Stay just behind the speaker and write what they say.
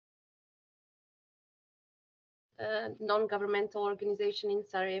non-governmental organization in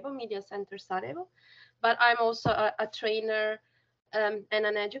Sarajevo, Media Center Sarajevo. But I'm also a trainer and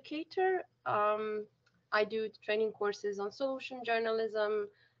an educator. I do training courses on solution journalism.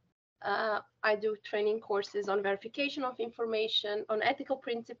 I do training courses on verification of information, on ethical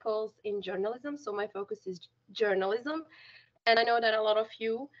principles in journalism. So my focus is journalism. And I know that a lot of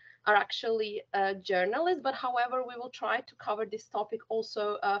you are actually journalists, but however, we will try to cover this topic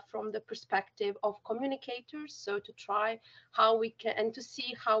also from the perspective of communicators. So to try how we can, and to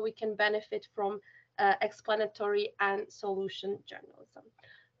see how we can benefit from explanatory and solution journalism.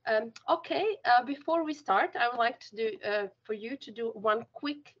 Okay, before we start, I would like to do for you to do one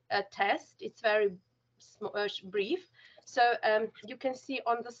quick test. It's very brief. So you can see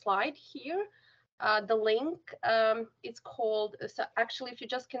on the slide here, the link. It's called, so actually, if you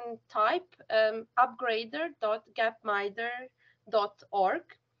just can type upgrader.gapminder.org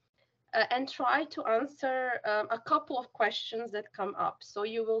and try to answer a couple of questions that come up. So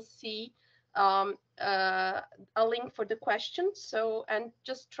you will see a link for the questions. So, and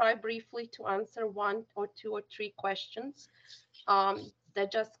just try briefly to answer 1 or 2 or 3 questions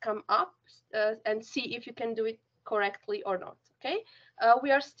that just come up and see if you can do it correctly or not. Okay,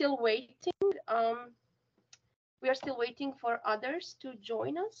 we are still waiting. We are still waiting for others to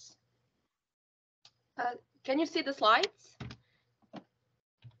join us. Can you see the slides?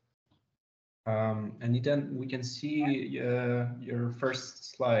 Anita, we can see your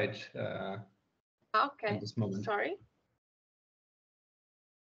first slide. Okay, at this moment. sorry.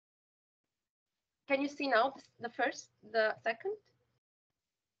 Can you see now the first, the second?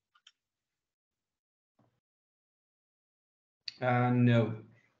 No,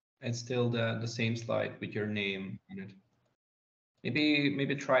 it's still the same slide with your name on it.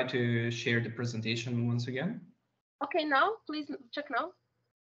 Maybe try to share the presentation once again. Okay, now please check now.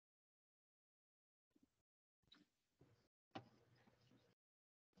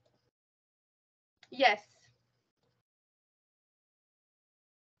 Yes.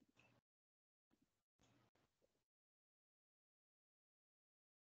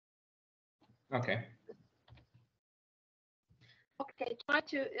 Okay. Okay, try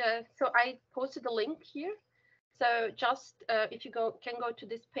to, so I posted the link here. So just if you can go to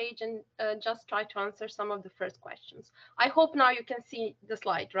this page and just try to answer some of the first questions. I hope now you can see the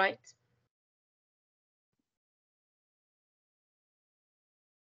slide, right?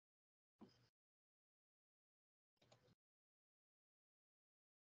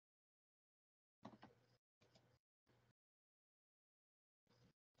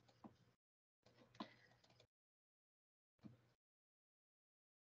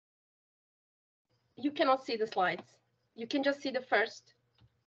 You cannot see the slides. You can just see the first.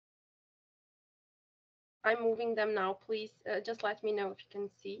 I'm moving them now. Please just let me know if you can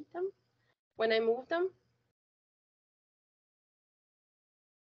see them when I move them.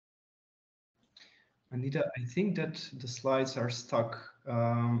 Anita, I think that the slides are stuck.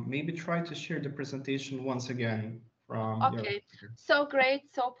 Maybe try to share the presentation once again from Okay, so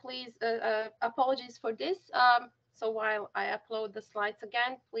great. So please, apologies for this. So while I upload the slides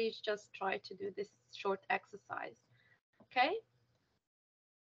again, please just try to do this short exercise. Okay.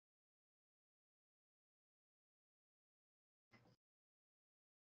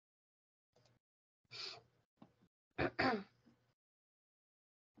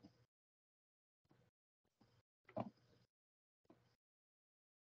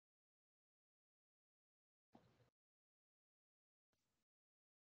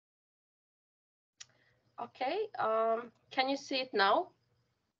 Okay, can you see it now?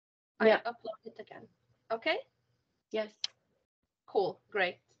 Yeah. I upload it again. Okay? Yes. Cool,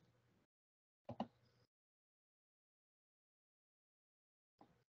 great.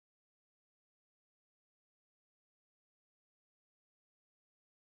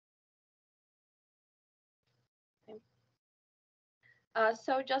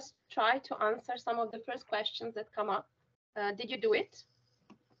 So just try to answer some of the first questions that come up. Did you do it?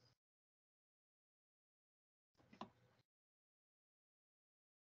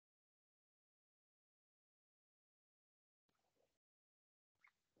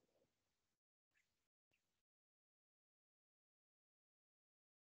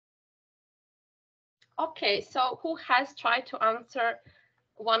 Okay, so who has tried to answer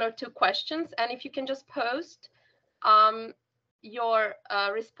 1 or 2 questions? And if you can just post your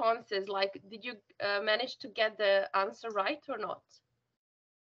responses, like did you manage to get the answer right or not?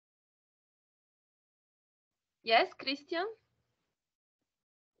 Yes, Christian?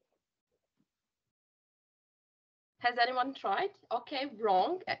 Has anyone tried? Okay,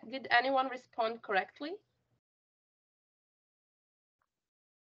 wrong. Did anyone respond correctly?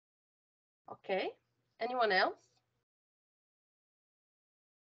 Okay, anyone else?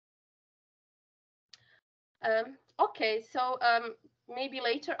 Okay, so maybe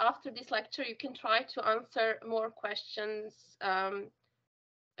later after this lecture, you can try to answer more questions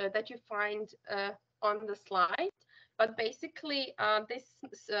that you find on the slide. But basically, this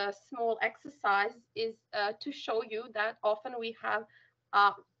small exercise is to show you that often we have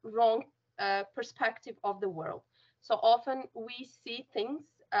a wrong perspective of the world. So often we see things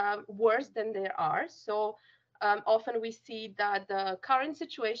worse than they are. So often we see that the current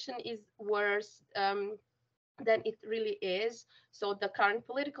situation is worse than it really is. So the current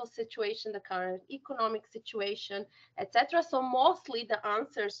political situation, the current economic situation, etc. So mostly the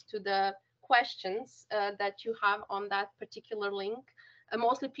answers to the questions that you have on that particular link,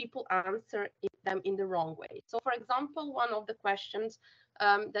 mostly people answer them in the wrong way. So for example, one of the questions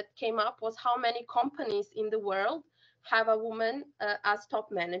that came up was how many companies in the world have a woman as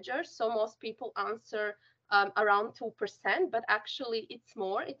top manager. So most people answer around 2%, but actually it's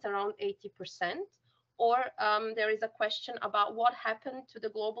more, it's around 80%. Or there is a question about what happened to the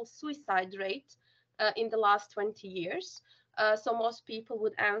global suicide rate in the last 20 years. So most people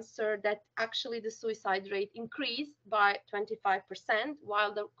would answer that actually the suicide rate increased by 25%,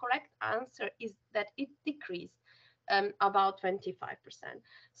 while the correct answer is that it decreased about 25%.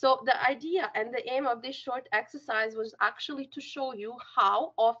 So the idea and the aim of this short exercise was actually to show you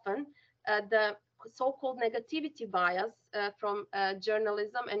how often the so-called negativity bias from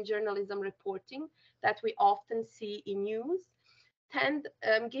journalism and journalism reporting that we often see in news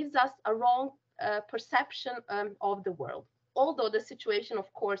gives us a wrong perception of the world. Although the situation,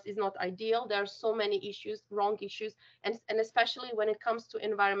 of course, is not ideal, there are so many issues, wrong issues, and especially when it comes to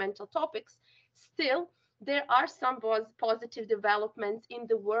environmental topics, still there are some positive developments in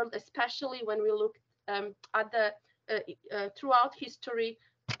the world, especially when we look at the throughout history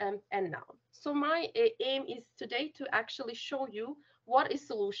and now. So my aim is today to actually show you what is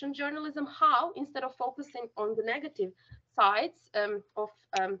solution journalism, how instead of focusing on the negative sides of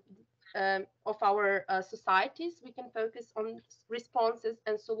our societies, we can focus on responses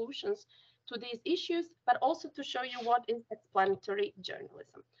and solutions to these issues, but also to show you what is explanatory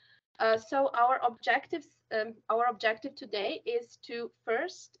journalism. So our objective today is to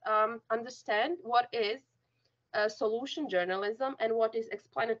first understand what is solution journalism and what is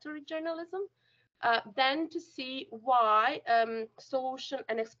explanatory journalism. Then to see why solution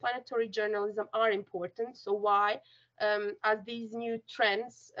and explanatory journalism are important. So why, as these new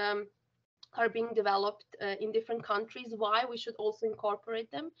trends are being developed in different countries, why we should also incorporate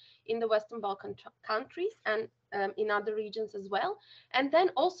them in the Western Balkan countries and in other regions as well. And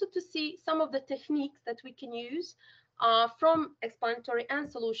then also to see some of the techniques that we can use from explanatory and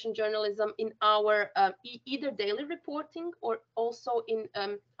solution journalism in our either daily reporting or also in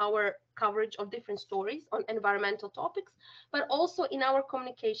our coverage of different stories on environmental topics, but also in our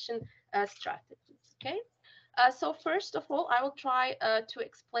communication strategies. Okay. So first of all, I will try to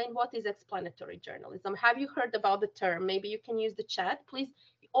explain what is explanatory journalism. Have you heard about the term? Maybe you can use the chat. Please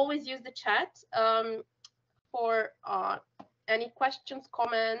always use the chat for any questions,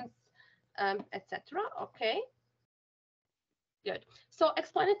 comments, etc. Okay. Good. So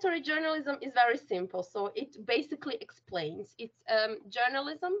explanatory journalism is very simple. So it basically explains. It's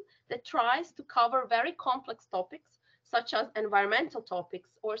journalism that tries to cover very complex topics, such as environmental topics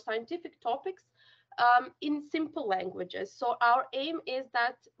or scientific topics, in simple languages. So our aim is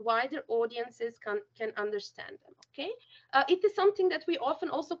that wider audiences can understand them. Okay. It is something that we often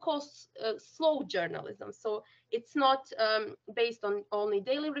also call slow journalism. So it's not based on only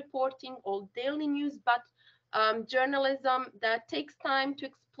daily reporting or daily news, but journalism that takes time to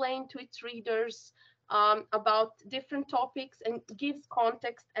explain to its readers about different topics and gives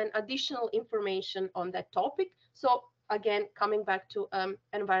context and additional information on that topic. So again, coming back to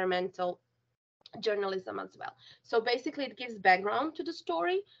environmental journalism as well. So basically it gives background to the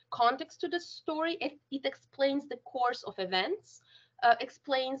story, context to the story. It explains the course of events,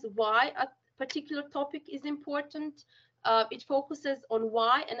 explains why a particular topic is important. It focuses on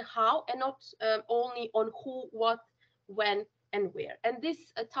why and how, and not only on who, what, when, and where. And this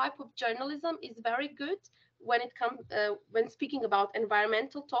type of journalism is very good when it comes when speaking about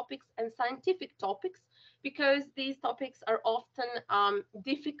environmental topics and scientific topics, because these topics are often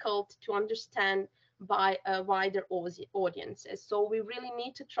difficult to understand by wider audiences. So we really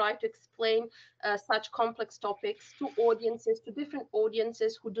need to try to explain such complex topics to audiences, to different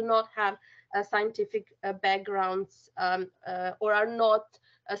audiences who do not have scientific backgrounds or are not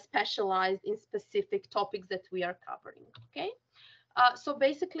specialized in specific topics that we are covering. Okay. So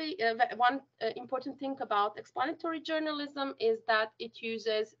basically, one important thing about explanatory journalism is that it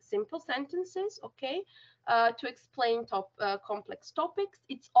uses simple sentences, okay, to explain complex topics.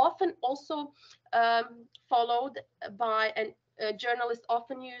 It's often also followed by journalists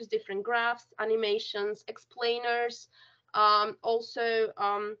often use different graphs, animations, explainers, also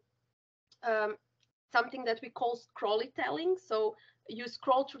something that we call scrollytelling. So you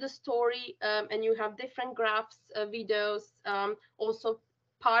scroll through the story and you have different graphs, videos, also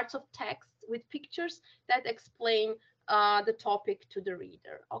parts of text with pictures that explain the topic to the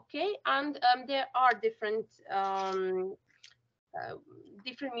reader. Okay, and there are different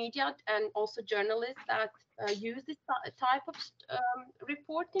media and also journalists that use this type of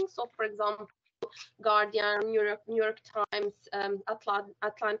reporting. So, for example, Guardian, New York Times,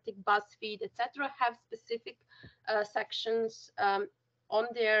 Atlantic, BuzzFeed, etc., have specific sections on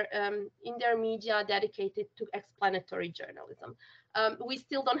their in their media dedicated to explanatory journalism. We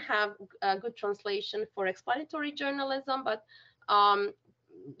still don't have a good translation for explanatory journalism, but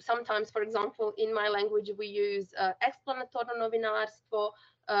sometimes, for example, in my language, we use explanatorno novinarstvo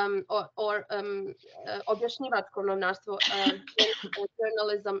or objašnjivačko novinarstvo,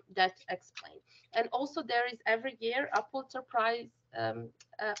 journalism that explain. And also there is every year a Pulitzer Prize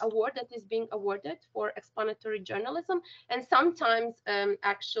award that is being awarded for explanatory journalism. And sometimes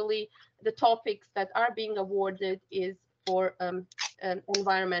actually the topics that are being awarded is for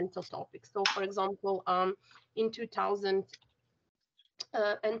environmental topics. So for example, in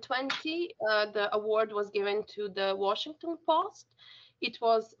 2020, the award was given to the Washington Post. It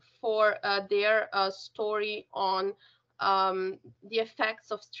was for their story on the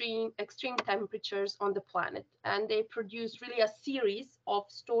effects of extreme temperatures on the planet. And they produced really a series of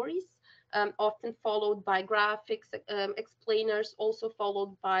stories, often followed by graphics, explainers, also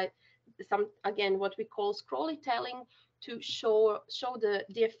followed by some, again, what we call scrollytelling, to show the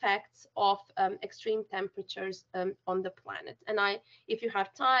effects of extreme temperatures on the planet. And if you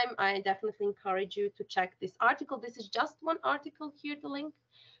have time, I definitely encourage you to check this article. This is just one article here, the link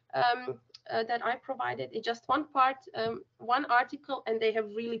that I provided. It's just one part, one article, and they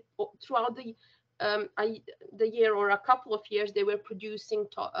have really, throughout the year or a couple of years, they were producing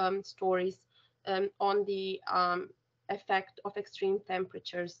stories on the effect of extreme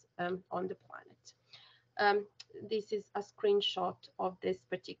temperatures on the planet. This is a screenshot of this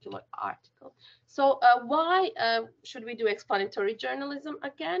particular article. So why should we do explanatory journalism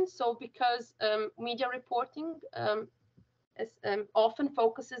again? So because media reporting often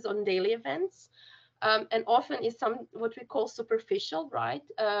focuses on daily events and often is what we call superficial, right?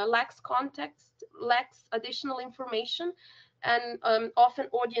 Lacks context, lacks additional information, and often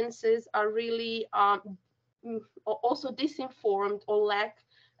audiences are really also disinformed or lack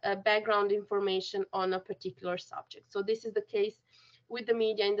background information on a particular subject. So this is the case with the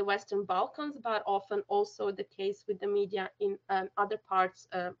media in the Western Balkans, but often also the case with the media in other parts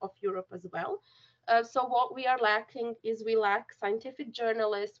of Europe as well. So what we are lacking is we lack scientific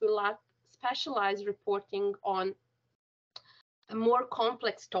journalists, we lack specialized reporting on more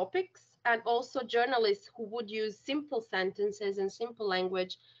complex topics, and also journalists who would use simple sentences and simple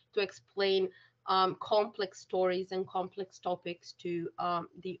language to explain complex stories and complex topics to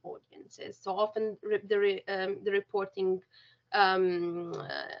the audiences. So often the reporting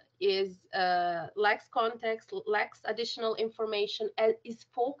lacks context, lacks additional information, and is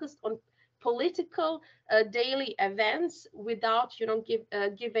focused on political daily events without,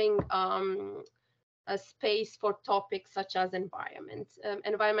 giving a space for topics such as environment.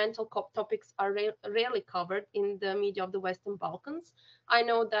 Environmental topics are rarely covered in the media of the Western Balkans. I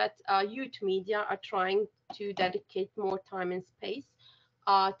know that youth media are trying to dedicate more time and space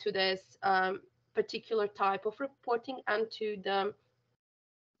to this particular type of reporting and to the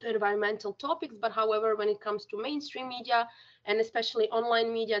environmental topics. But however, when it comes to mainstream media and especially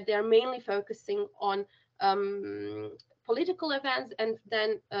online media, they're mainly focusing on political events, and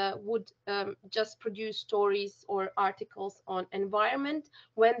then would just produce stories or articles on environment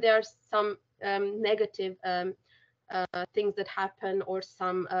when there's some negative things that happen, or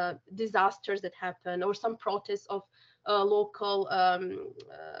some disasters that happen, or some protests of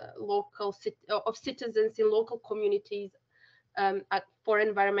citizens in local communities for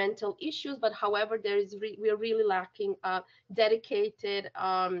environmental issues. But however, we're really lacking a dedicated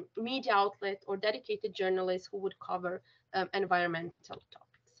media outlet or dedicated journalists who would cover environmental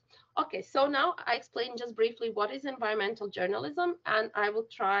topics. Okay, so now I explain just briefly what is environmental journalism, and I will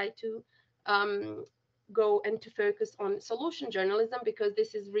try to go and to focus on solution journalism, because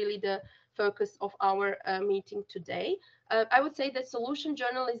this is really the focus of our meeting today. I would say that solution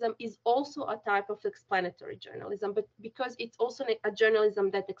journalism is also a type of explanatory journalism, but because it's also a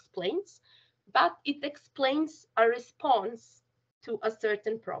journalism that explains, but it explains a response to a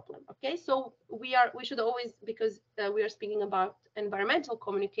certain problem. Okay, so we should always, because we are speaking about environmental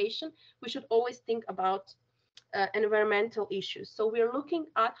communication, we should always think about environmental issues. So we are looking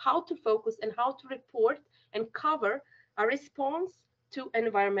at how to focus and how to report and cover a response to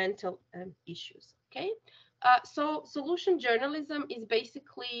environmental issues. Okay, so solution journalism is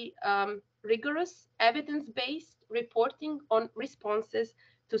basically rigorous, evidence-based reporting on responses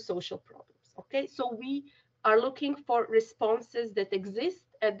to social problems. Okay, so we are looking for responses that exist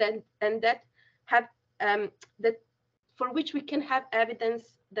and that have that for which we can have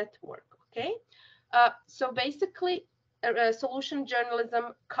evidence that work. Okay, so basically, solution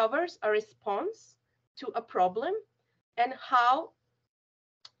journalism covers a response to a problem and how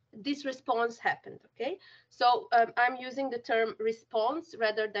this response happened. Okay, so I'm using the term response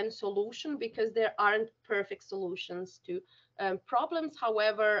rather than solution because there aren't perfect solutions to problems.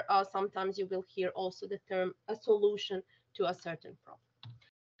 However, sometimes you will hear also the term a solution to a certain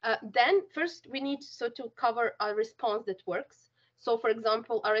problem. Then first we need to cover a response that works. So for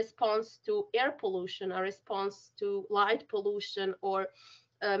example, a response to air pollution, a response to light pollution, or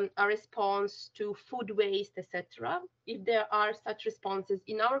a response to food waste, etc. If there are such responses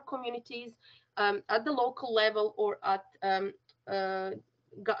in our communities at the local level or at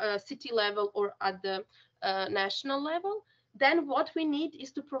city level or at the national level, then what we need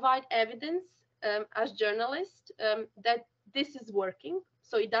is to provide evidence as journalists that this is working.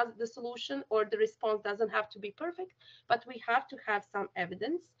 So the solution or the response doesn't have to be perfect, but we have to have some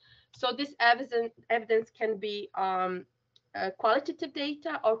evidence. So this evidence can be qualitative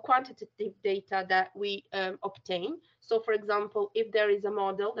data or quantitative data that we obtain. So for example, if there is a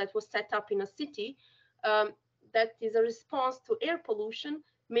model that was set up in a city that is a response to air pollution,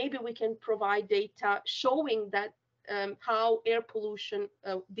 maybe we can provide data showing that how air pollution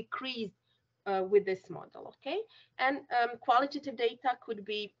decreased with this model. Okay, and qualitative data could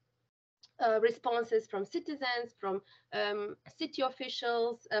be responses from citizens, from city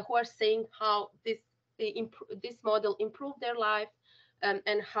officials who are saying how this model improved their life and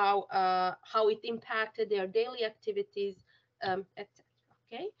how it impacted their daily activities, etc.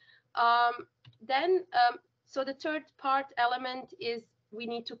 Okay, then so the third element is we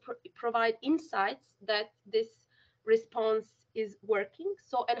need to provide insights that this response is working.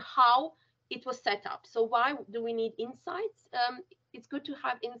 So and how it was set up. So why do we need insights? It's good to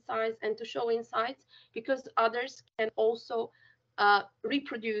have insights and to show insights because others can also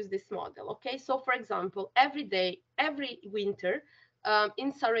reproduce this model. Okay, so for example, every winter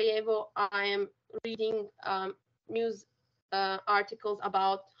in Sarajevo, I am reading news articles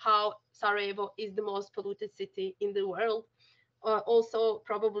about how Sarajevo is the most polluted city in the world. Also,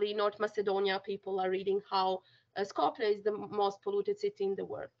 probably North Macedonia people are reading how Skopje is the most polluted city in the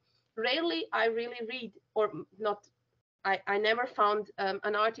world. Rarely I really read, or not, I never found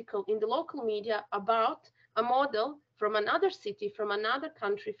an article in the local media about a model from another city, from another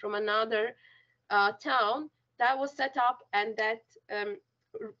country, from another town that was set up and that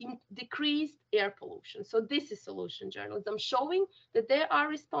decreased air pollution. So this is solution journalism, showing that there are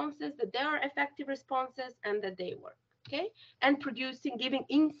responses, that there are effective responses, and that they work. Okay, and giving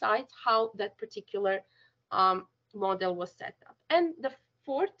insights how that particular model was set up. And the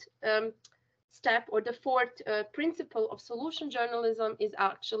fourth step, or the fourth principle of solution journalism, is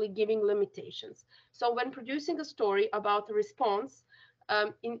actually giving limitations. So when producing a story about a response,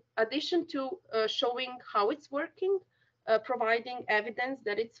 in addition to showing how it's working, providing evidence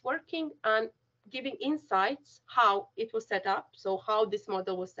that it's working, and giving insights how it was set up, so how this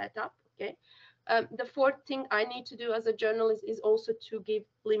model was set up. Okay, the fourth thing I need to do as a journalist is also to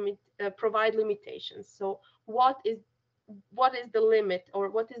provide limitations. So what is the limit, or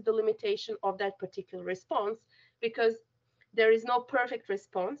what is the limitation of that particular response? Because there is no perfect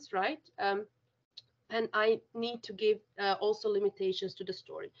response, right? And I need to give also limitations to the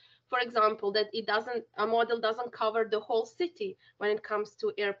story. For example, that a model doesn't cover the whole city when it comes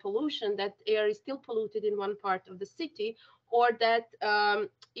to air pollution, that air is still polluted in one part of the city, or that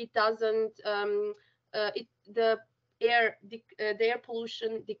it doesn't, the air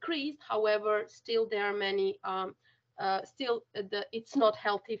pollution decreased. However, still there are many, it's not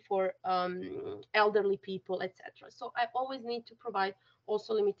healthy for elderly people, etc. So I always need to provide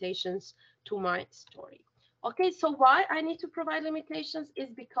also limitations to my story. Okay, so why I need to provide limitations is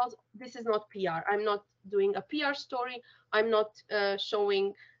because this is not PR. I'm not doing a PR story. I'm not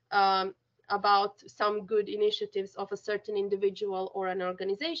showing a about some good initiatives of a certain individual or an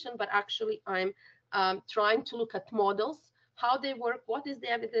organization, but actually I'm trying to look at models, how they work, what is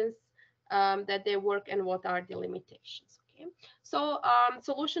the evidence that they work, and what are the limitations. Okay, so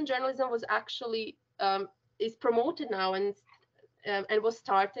solution journalism was actually is promoted now and was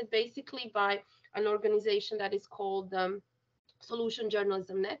started basically by an organization that is called Solution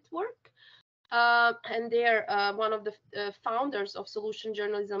Journalism Network. And they're one of the founders of Solution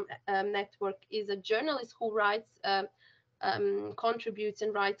Journalism Network is a journalist who writes, contributes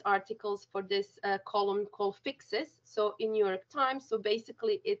and writes articles for this column called Fixes. So in New York Times. So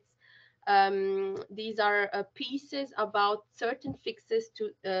basically, it's these are pieces about certain fixes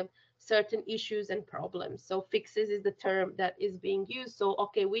to certain issues and problems. So fixes is the term that is being used. So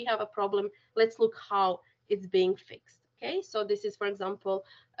okay, we have a problem. Let's look how it's being fixed. Okay, so this is, for example,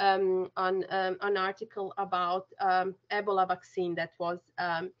 an article about Ebola vaccine that was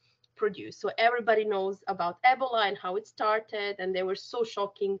produced. So everybody knows about Ebola and how it started, and they were so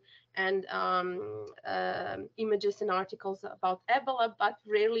shocking and images and articles about Ebola, but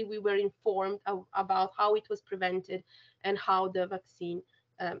rarely we were informed about how it was prevented and how the vaccine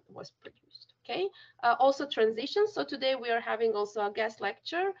was produced. Okay, also transitions. So today we are having also a guest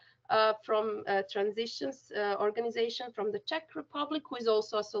lecture from Transitions organization from the Czech Republic, who is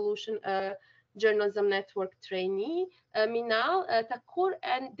also a Solution Journalism Network trainee, Minal Thakur,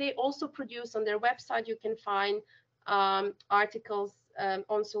 and they also produce on their website, you can find articles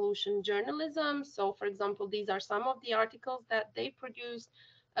on solution journalism. So for example, these are some of the articles that they produced,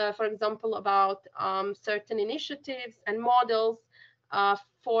 for example, about certain initiatives and models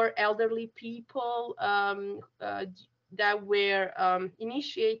for elderly people that were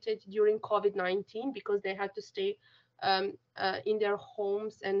initiated during COVID-19 because they had to stay in their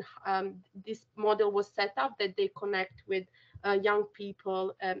homes, and this model was set up that they connect with young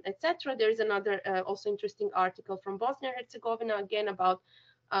people, etc. There is another also interesting article from Bosnia and Herzegovina, again about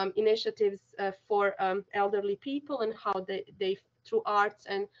initiatives for elderly people and how they through arts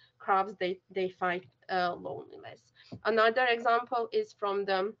and crafts they fight loneliness. Another example is from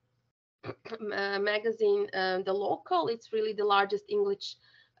the magazine The Local. It's really the largest English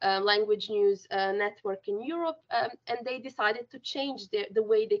language news network in Europe, and they decided to change the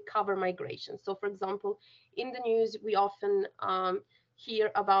way they cover migration. So for example, in the news we often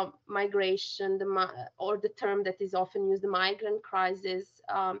hear about migration, or the term that is often used, the migrant crisis,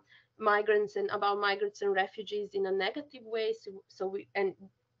 migrants and about migrants and refugees in a negative way. And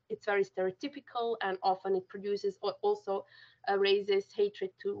it's very stereotypical, and often it produces also raises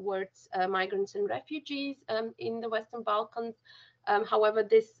hatred towards migrants and refugees in the Western Balkans. However,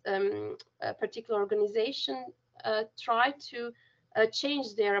 this particular organization tried to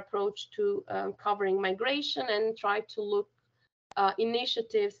change their approach to covering migration and try to look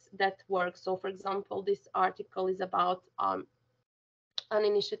initiatives that work. So, for example, this article is about an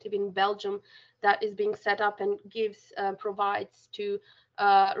initiative in Belgium that is being set up and provides to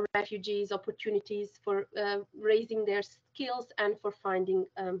refugees opportunities for raising their skills and for finding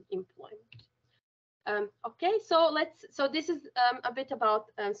employment. Okay, so this is a bit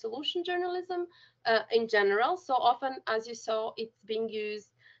about solution journalism in general. So often, as you saw, it's being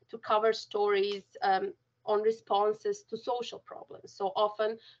used to cover stories on responses to social problems. So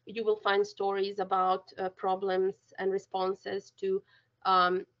often you will find stories about problems and responses to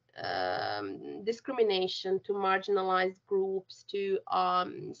discrimination, to marginalized groups, to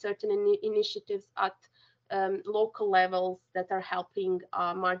certain initiatives at local levels that are helping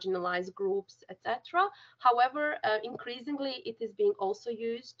marginalized groups, etc. However, increasingly it is being also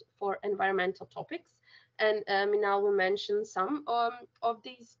used for environmental topics. And Minal will mention some of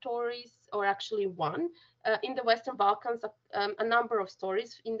these stories, or actually one. In the Western Balkans, a number of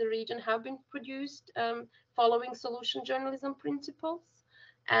stories in the region have been produced following solution journalism principles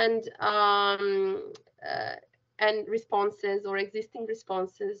and responses or existing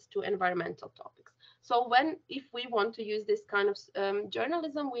responses to environmental topics. So if we want to use this kind of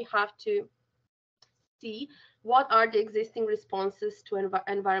journalism, we have to see what are the existing responses to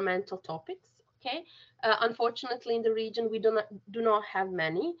environmental topics. Okay, unfortunately, in the region we do not have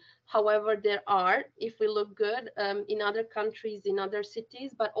many. However, there are, if we look good, in other countries, in other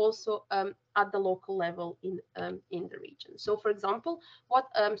cities, but also at the local level in the region. So, for example, what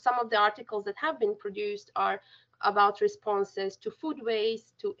some of the articles that have been produced are about responses to food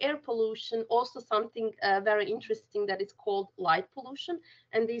waste, to air pollution, also something very interesting that is called light pollution.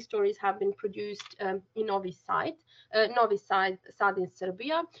 And these stories have been produced in Novi Sad in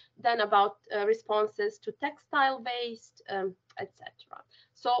Serbia. Then about responses to textile waste, etc.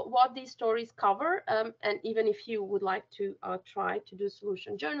 So what these stories cover, and even if you would like to try to do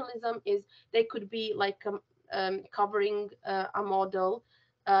solution journalism, is they could be like covering a model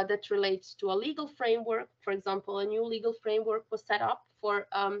that relates to a legal framework. For example, a new legal framework was set up for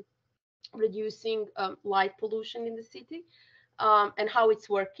reducing light pollution in the city, and how it's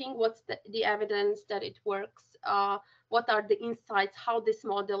working, what's the evidence that it works, what are the insights, how this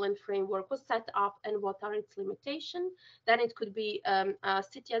model and framework was set up, and what are its limitations. Then it could be a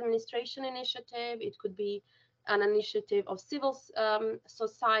city administration initiative, it could be an initiative of civil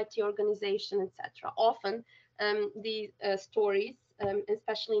society organization, etc. Often these stories,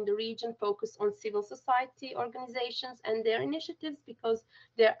 especially in the region, focus on civil society organizations and their initiatives, because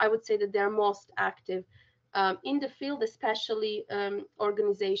I would say that they're most active in the field, especially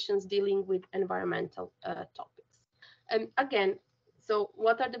organizations dealing with environmental topics. And again, so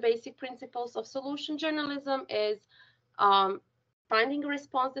what are the basic principles of solution journalism is finding a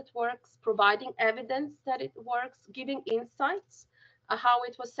response that works, providing evidence that it works, giving insights, how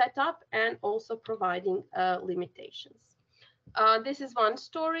it was set up, and also providing limitations. This is one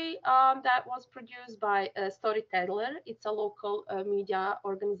story that was produced by Storyteller. It's a local media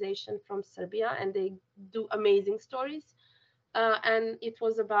organization from Serbia, and they do amazing stories. And it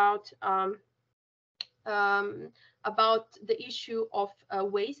was about the issue of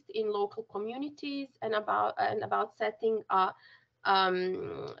waste in local communities, and about setting a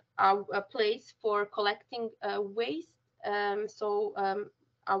place for collecting waste.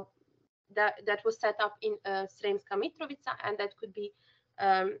 That was set up in Sremska Mitrovica, and that could be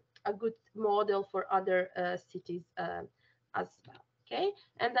a good model for other cities as well. Okay,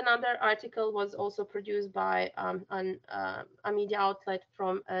 and another article was also produced by a media outlet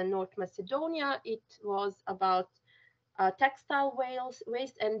from North Macedonia. It was about textile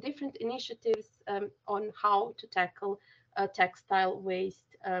waste and different initiatives on how to tackle textile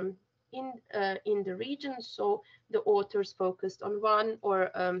waste in the region. So the authors focused on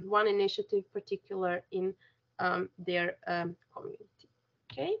one initiative particular in their community.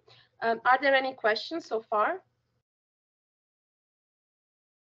 Okay, are there any questions so far?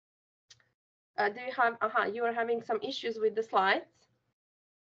 Do you have? You are having some issues with the slides.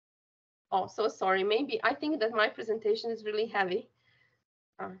 Oh, so sorry. Maybe I think that my presentation is really heavy.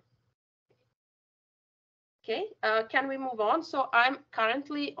 Okay, can we move on? So I'm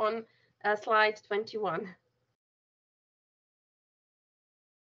currently on slide 21.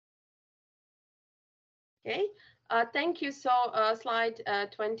 Okay, thank you. So slide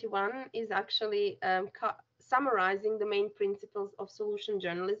 21 is actually summarizing the main principles of solution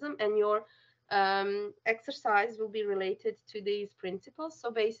journalism, and your exercise will be related to these principles.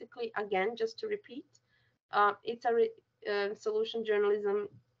 So basically, again, just to repeat, it's solution journalism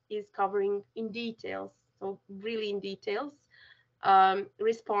is covering in details, so really in details,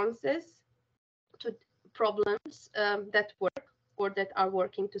 responses to problems that work or that are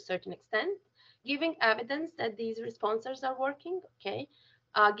working to a certain extent, giving evidence that these responses are working, okay,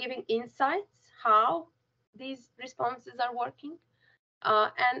 giving insights how these responses are working,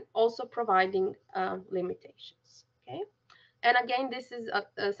 and also providing limitations, okay. And again, this is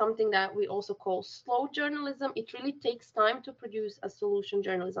something that we also call slow journalism. It really takes time to produce a solution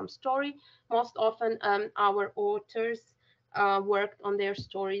journalism story. Most often, our authors worked on their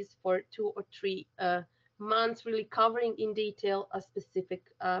stories for 2 or 3 months, really covering in detail a specific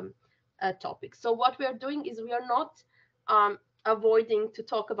topic. So what we are doing is we are not avoiding to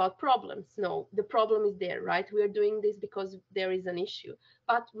talk about problems. No, the problem is there, right? We are doing this because there is an issue,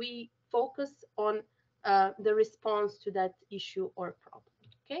 but we focus on the response to that issue or problem.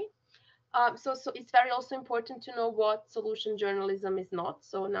 Okay, so it's very also important to know what solution journalism is not.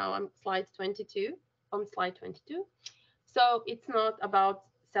 So now I'm slide 22. On slide 22, so it's not about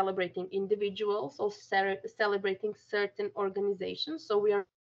celebrating individuals or celebrating certain organizations. So we are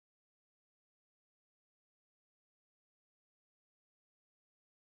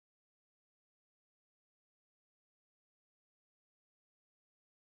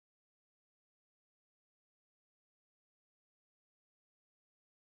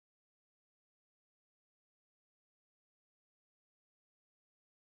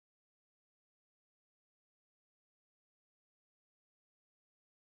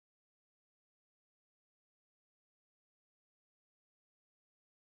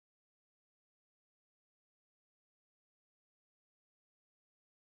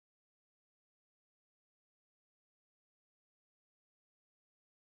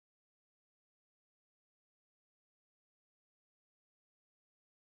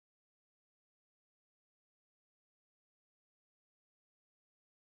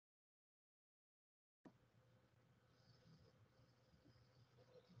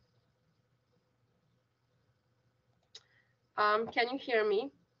Can you hear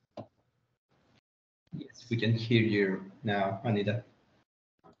me? Yes, we can hear you now, Anita.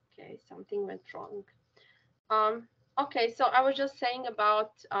 Okay, something went wrong. Okay, so I was just saying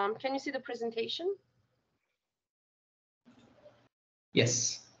about, can you see the presentation?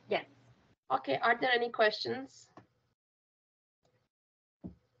 Yes. Yes. Okay, are there any questions?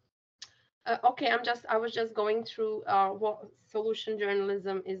 Okay, I was just going through what solution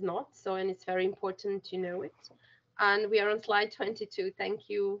journalism is not, so, and it's very important to know it. And we are on slide 22, thank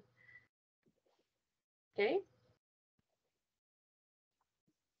you. Okay.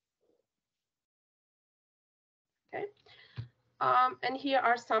 Okay. And here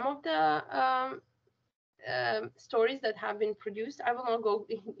are some of the stories that have been produced. I will not go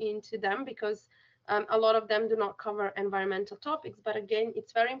into them because a lot of them do not cover environmental topics. But again,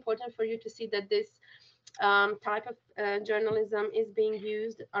 it's very important for you to see that this type of journalism is being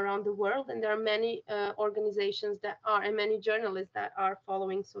used around the world, and there are many organizations that are, and many journalists that are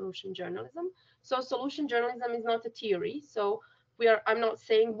following solution journalism. So solution journalism is not a theory. So I'm not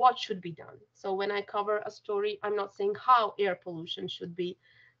saying what should be done. So when I cover a story, I'm not saying how air pollution should be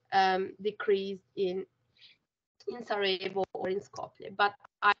decreased in Sarajevo or in Skopje, but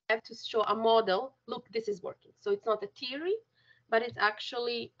I have to show a model. Look, this is working. So it's not a theory, but it's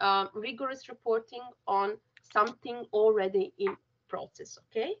actually rigorous reporting on something already in process.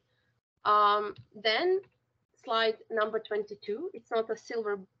 Okay. Then slide number 22. It's not a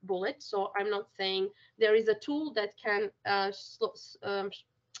silver bullet, so I'm not saying there is a tool that can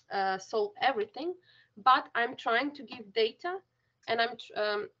solve everything, but I'm trying to give data, and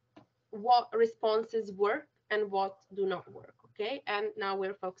what responses work and what do not work. Okay, and now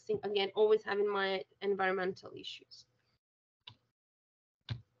we're focusing again, always having my environmental issues.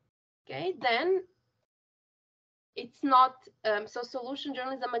 Okay, then it's not so solution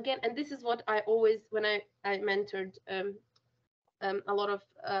journalism again, and this is what I always, when I mentored a lot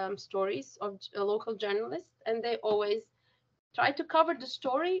of stories of local journalists, and they always try to cover the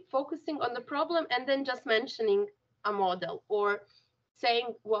story focusing on the problem and then just mentioning a model or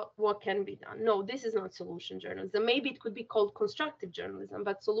saying what can be done. No, this is not solution journalism. Maybe it could be called constructive journalism,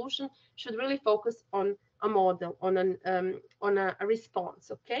 but solution should really focus on a model, on a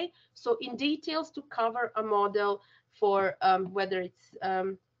response. Okay, so in details to cover a model for whether it's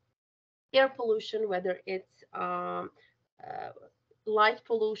air pollution, whether it's light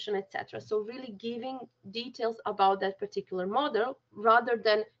pollution, etc. So really giving details about that particular model rather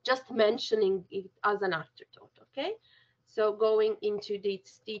than just mentioning it as an afterthought. Okay, so going into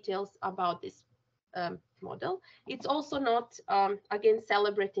these details about this model. It's also not again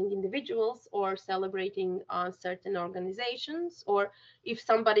celebrating individuals or celebrating certain organizations, or if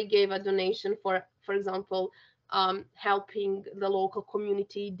somebody gave a donation for example, helping the local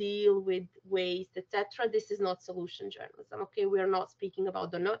community deal with waste, etc. This is not solution journalism. Okay, we are not speaking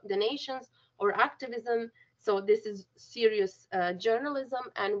about donations or activism. So this is serious journalism,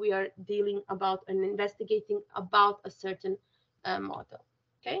 and we are dealing about and investigating about a certain model.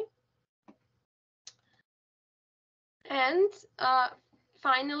 Okay. And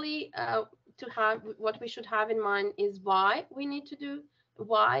finally, to have what we should have in mind is why we need to do,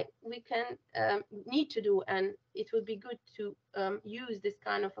 why we can need to do, and it would be good to use this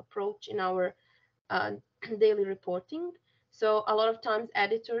kind of approach in our daily reporting. So a lot of times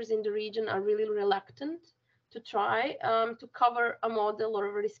editors in the region are really reluctant to try to cover a model or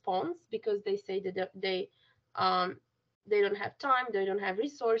a response because they say that they don't have time, they don't have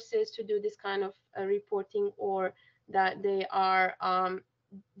resources to do this kind of reporting, or that they are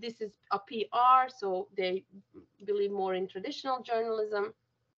this is a PR, so they believe more in traditional journalism.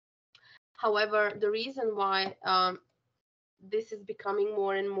 However, the reason why this is becoming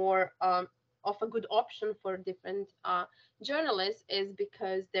more and more of a good option for different journalists is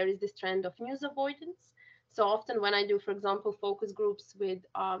because there is this trend of news avoidance. So often when I do, for example, focus groups with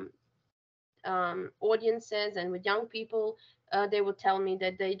audiences and with young people, they will tell me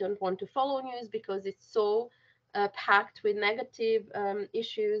that they don't want to follow news because it's so packed with negative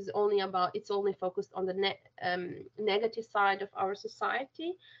issues, it's only focused on the negative side of our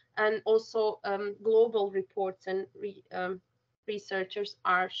society. And also global reports and researchers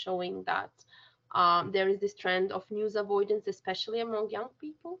are showing that there is this trend of news avoidance, especially among young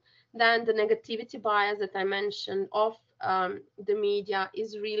people. Then the negativity bias that I mentioned of the media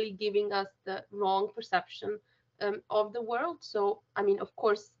is really giving us the wrong perception of the world. So, I mean, of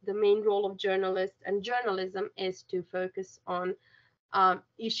course, the main role of journalists and journalism is to focus on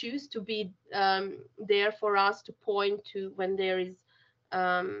issues, to be there for us to point to when there is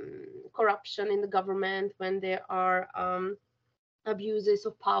corruption in the government, when there are abuses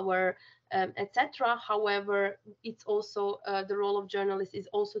of power, etc. However, it's also the role of journalists is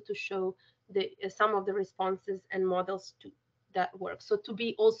also to show some of the responses and models to that work. So to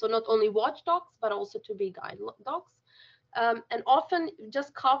be also not only watchdogs, but also to be guide dogs. And often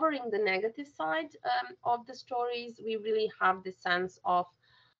just covering the negative side of the stories, we really have the sense of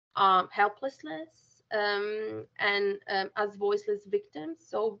helplessness and as voiceless victims.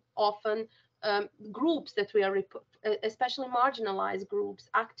 So often groups that we are, especially marginalized groups,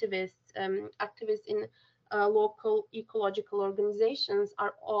 activists in local ecological organizations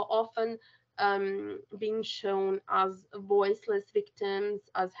are often being shown as voiceless victims,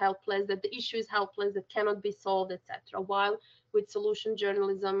 as helpless, that the issue is helpless, that cannot be solved, etc. While with solution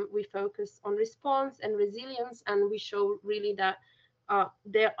journalism, we focus on response and resilience, and we show really that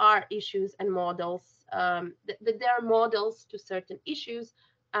there are issues and models, that there are models to certain issues,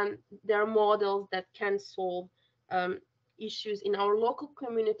 and there are models that can solve issues in our local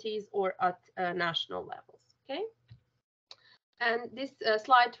communities or at national levels. Okay. And this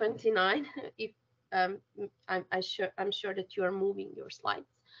slide 29, if I'm sure that you are moving your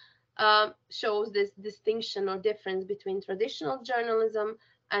slides, shows this distinction or difference between traditional journalism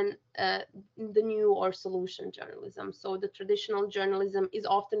and the new or solution journalism. So the traditional journalism is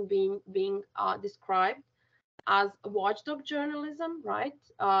often being described as watchdog journalism, right?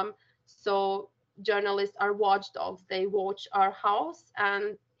 So journalists are watchdogs. They watch our house,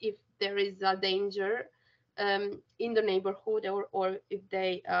 and if there is a danger in the neighborhood, or if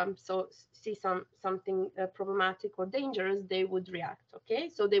they see something problematic or dangerous, they would react. Okay,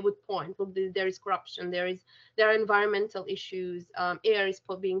 so they would point. Look, there is corruption. There are environmental issues. Air is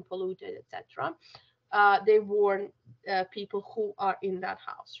being polluted, etc. They warn people who are in that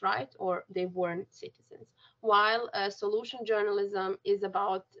house, right? Or they warn citizens. While solution journalism is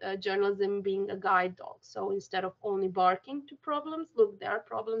about journalism being a guide dog. So instead of only barking to problems, look, there are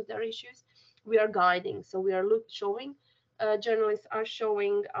problems, there are issues, we are guiding. So we are showing, journalists are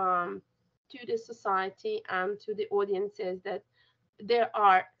showing to the society and to the audiences that there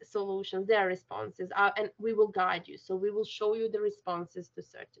are solutions, there are responses, and we will guide you. So we will show you the responses to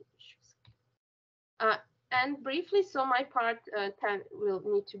certain issues. And briefly, so my part will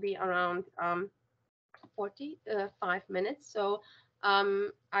need to be around 45 minutes. So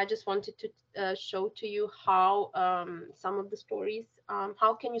I just wanted to show to you how some of the stories,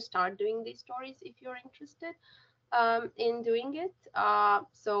 how can you start doing these stories if you're interested in doing it.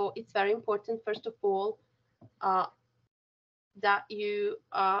 So it's very important, first of all, that you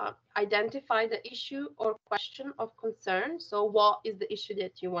identify the issue or question of concern. So what is the issue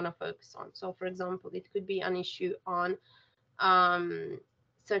that you want to focus on? So for example, it could be an issue on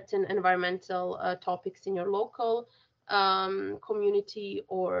certain environmental topics in your local community,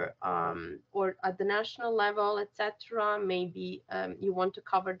 or at the national level, etc. Maybe you want to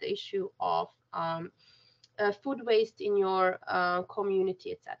cover the issue of food waste in your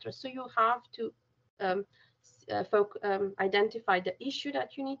community, etc. So you have to identify the issue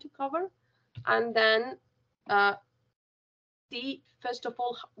that you need to cover, and then see, first of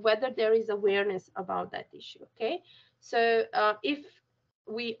all, whether there is awareness about that issue. Okay, so if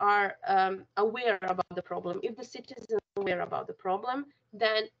we are aware about the problem, if the citizens are aware about the problem,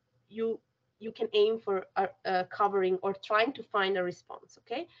 then you can aim for covering or trying to find a response.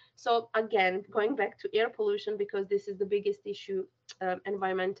 Okay, so again, going back to air pollution, because this is the biggest issue,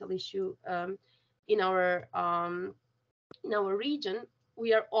 environmental issue in our region,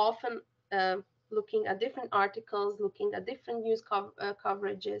 we are often looking at different articles, looking at different news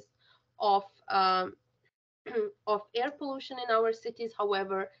coverages of of air pollution in our cities.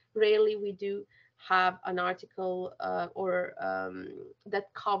 However, rarely we do have an article or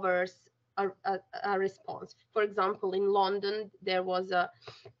that covers a response. For example, in London, there was a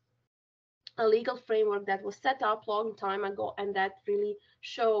legal framework that was set up long time ago, and that really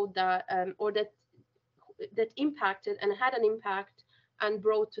showed that, or that impacted and had an impact and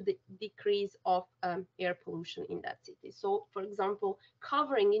brought to the decrease of air pollution in that city. So, for example,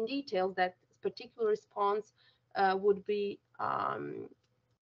 covering in detail that particular response would be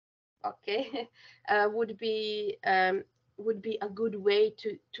would be a good way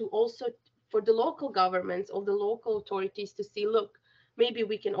to also for the local governments or the local authorities to see, look, maybe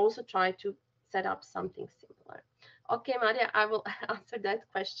we can also try to set up something similar. Okay, Maria, I will answer that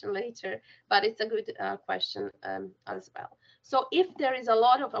question later, but it's a good question as well. So if there is a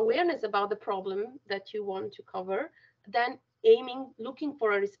lot of awareness about the problem that you want to cover, then looking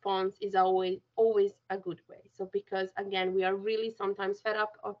for a response is always a good way. So because again, we are really sometimes fed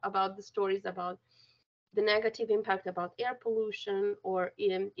up about the stories about the negative impact about air pollution or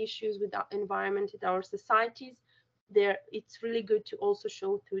issues with the environment in our societies. it's really good to also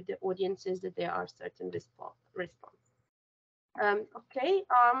show to the audiences that there are certain response. Okay,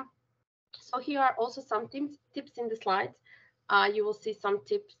 so here are also some tips in the slides. You will see some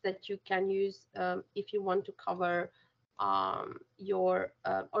tips that you can use if you want to cover your,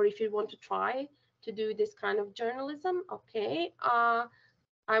 or if you want to try to do this kind of journalism. Okay,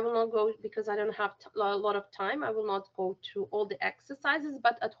 I will not go because I don't have a lot of time. I will not go through all the exercises,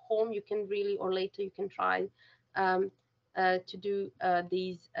 but at home you can really, or later you can try to do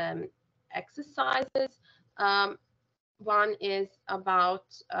these exercises. One is about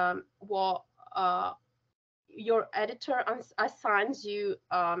what your editor assigns you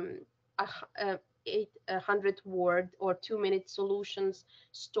a 800-word or 2-minute solutions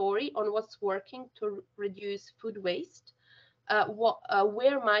story on what's working to reduce food waste.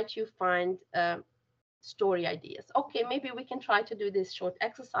 Where might you find story ideas? Okay, maybe we can try to do this short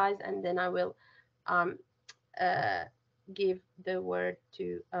exercise, and then I will give the word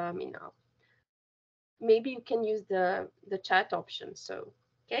to Minal. Maybe you can use the chat option. So,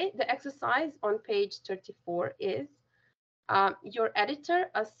 okay, the exercise on page 34 is your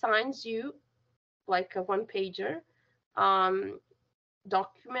editor assigns you like a one-pager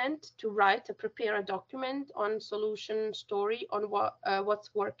document to prepare a document on solution story on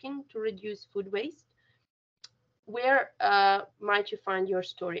what's working to reduce food waste. Where might you find your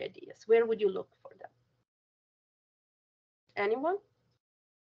story ideas? Where would you look for them? Anyone?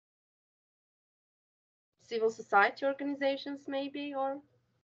 Civil society organizations, maybe, or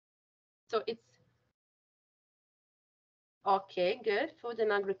so it's okay. Good. Food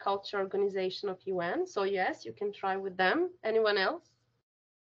and Agriculture Organization of UN. So yes, you can try with them. Anyone else?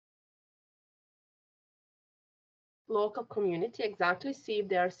 Local community, exactly. See if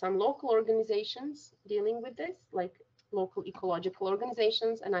there are some local organizations dealing with this, like local ecological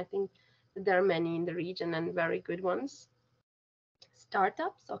organizations, and I think that there are many in the region and very good ones.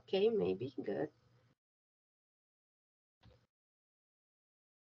 Startups, okay, maybe, good.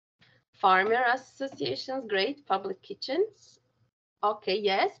 Farmer associations, great. Public kitchens, okay,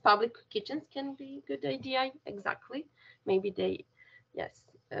 yes, public kitchens can be a good idea, exactly. Maybe they, yes,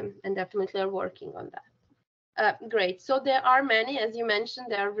 and definitely are working on that. Great. So there are many, as you mentioned,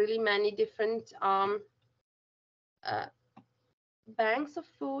 there are really many different banks of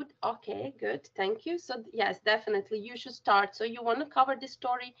food. Okay, good. Thank you. So yes, definitely you should start. So you want to cover this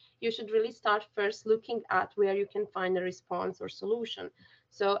story, you should really start first looking at where you can find a response or solution.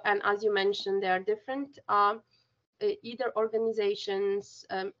 So, and as you mentioned, there are different either organizations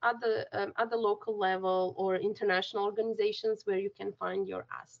at the local level or international organizations where you can find your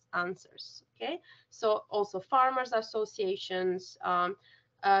answers. Okay, so also farmers associations,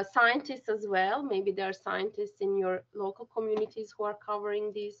 scientists as well. Maybe there are scientists in your local communities who are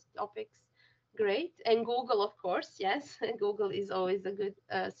covering these topics. Great. And Google, of course, yes, Google is always a good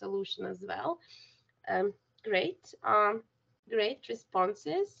solution as well. Great. Great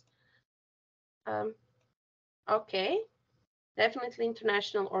responses. Okay, definitely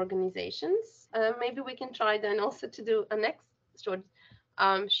international organizations. Maybe we can try then also to do a next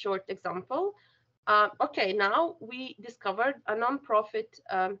short example. Okay, now we discovered a nonprofit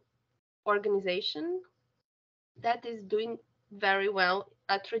organization that is doing very well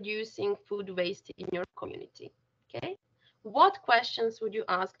at reducing food waste in your community. Okay, what questions would you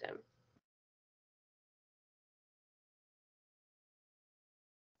ask them?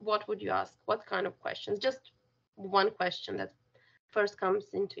 What would you ask? What kind of questions? Just one question that first comes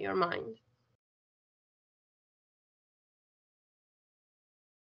into your mind.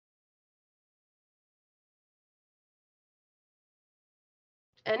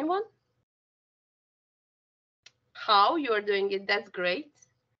 Anyone? How you are doing it, that's great.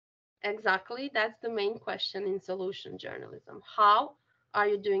 Exactly, that's the main question in solution journalism. How are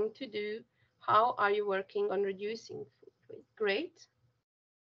you doing to do? How are you working on reducing food waste? Great.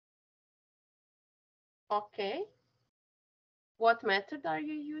 Okay. What method are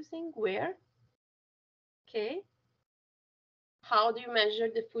you using? Where? Okay. How do you measure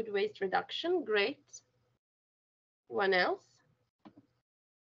the food waste reduction? Great. One else?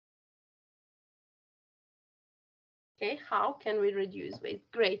 Okay, how can we reduce waste?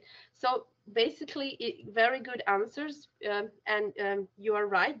 Great. So basically, very good answers, and you are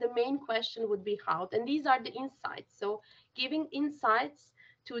right. The main question would be how, and these are the insights. So giving insights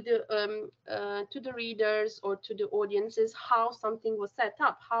to the readers or to the audiences how something was set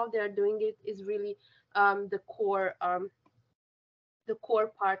up, how they're doing it is really the core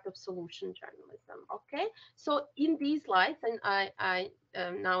part of solution journalism. Okay, so in these slides, and I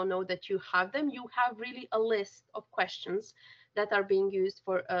now know that you have them, you have really a list of questions that are being used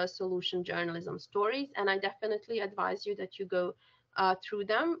for solution journalism stories. And I definitely advise you that you go through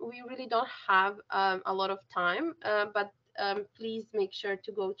them. We really don't have a lot of time, but please make sure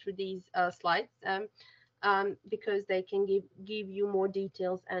to go through these slides because they can give you more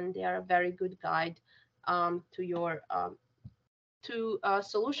details, and they are a very good guide to your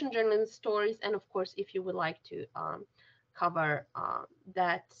solution journalism stories. And of course, if you would like to cover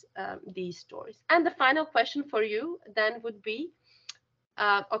these stories. And the final question for you then would be,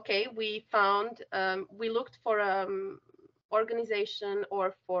 okay, we found, we looked for organization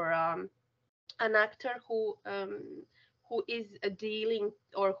or for an actor who is dealing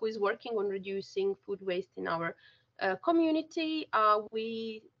or who is working on reducing food waste in our community.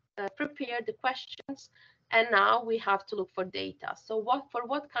 We prepared the questions, and now we have to look for data. So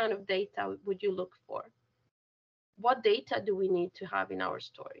what kind of data would you look for? What data do we need to have in our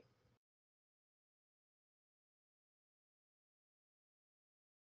story?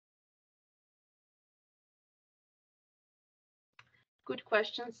 Good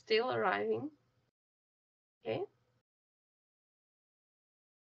question, still arriving. Okay.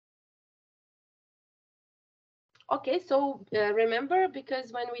 Okay, so remember,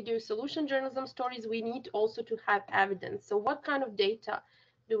 because when we do solution journalism stories, we need also to have evidence. So what kind of data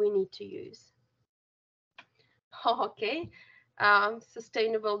do we need to use? Okay,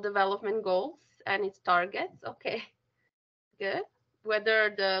 sustainable development goals and its targets. Okay, good.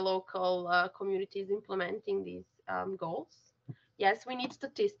 Whether the local community is implementing these goals. Yes, we need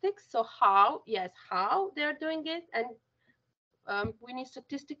statistics. So how, yes, how they're doing it. And we need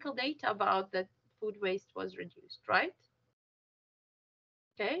statistical data about that food waste was reduced, right?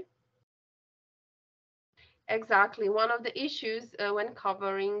 Okay. Exactly. One of the issues when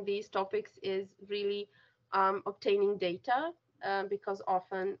covering these topics is really obtaining data because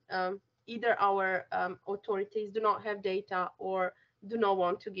often either our authorities do not have data or do not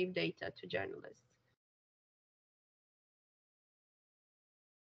want to give data to journalists.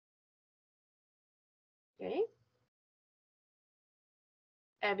 Okay.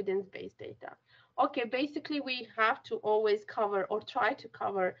 Evidence-based data. Okay, basically we have to always cover or try to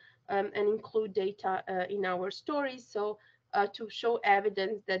cover and include data in our stories, so to show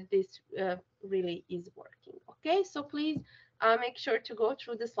evidence that this really is working. Okay, so please make sure to go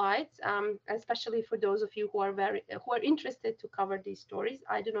through the slides, especially for those of you who are interested to cover these stories.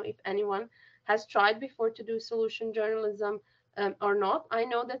 I don't know if anyone has tried before to do solution journalism or not. I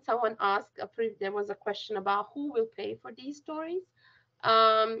know that someone asked, there was a question about who will pay for these stories.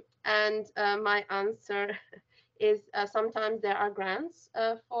 And my answer is sometimes there are grants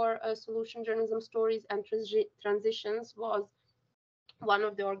for solution journalism stories, and Transitions was one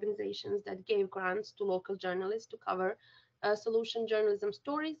of the organizations that gave grants to local journalists to cover solution journalism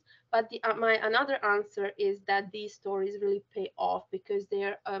stories. But my another answer is that these stories really pay off because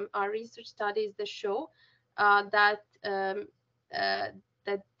there are research studies that show that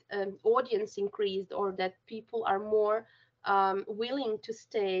audience increased, or that people are more willing to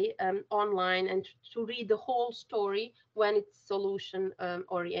stay online and to read the whole story when it's solution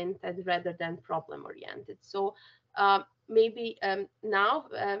oriented rather than problem oriented. So maybe now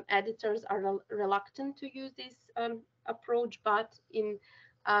editors are reluctant to use this approach, but in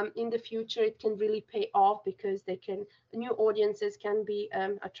the future it can really pay off because new audiences can be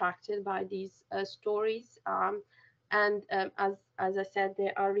attracted by these stories. And as I said,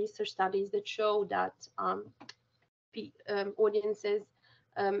 there are research studies that show that audiences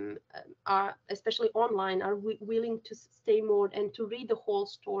are, especially online, are willing to stay more and to read the whole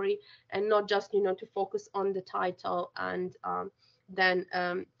story, and not just to focus on the title and then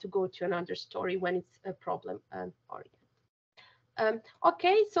to go to another story when it's a problem oriented.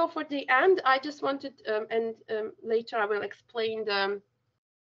 Okay, so for the end, I just wanted, and later I will explain the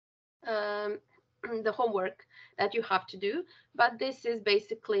homework that you have to do, but this is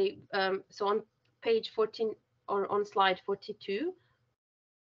basically so on page 14 or on slide 42.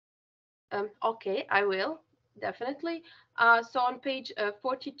 Okay, I will definitely. So on page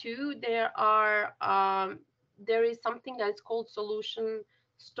 42, there is something that is called Solution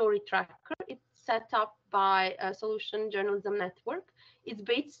Story Tracker. It's set up by Solution Journalism Network. It's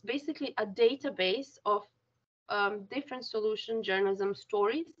basically a database of different solution journalism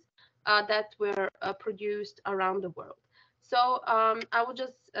stories that were produced around the world. So I will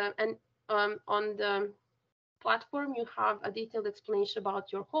just and on the platform you have a detailed explanation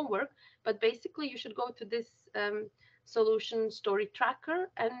about your homework, but basically you should go to this solution story tracker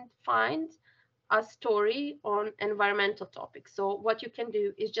and find a story on environmental topics. So what you can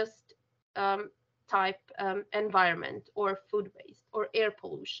do is just type environment or food waste or air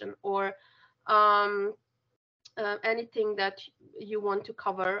pollution or anything that you want to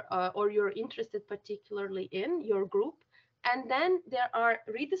cover or you're interested particularly in your group. And then there are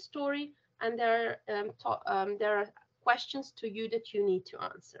read the story, and there are questions to you that you need to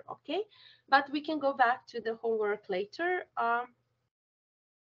answer. Okay, but we can go back to the homework later.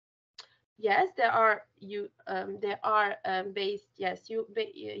 Yes, there are based, yes,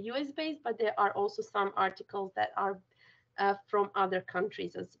 US based, but there are also some articles that are from other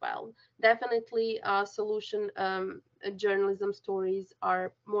countries as well. Definitely, solution journalism stories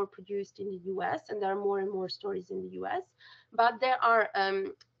are more produced in the US, and there are more and more stories in the US. But there are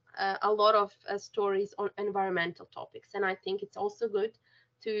a lot of stories on environmental topics, and I think it's also good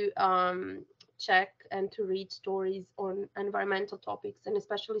to check and to read stories on environmental topics, and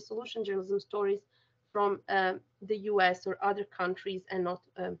especially solution journalism stories from the US or other countries, and not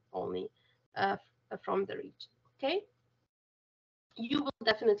only from the region. Okay, you will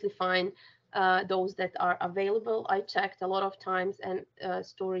definitely find those that are available. I checked a lot of times, and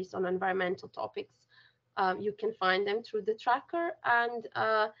stories on environmental topics, you can find them through the tracker. And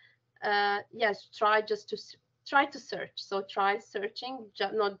yes, try to search. So try searching.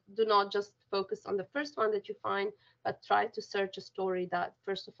 Do not just focus on the first one that you find, but try to search a story that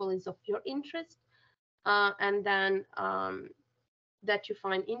first of all is of your interest, and then that you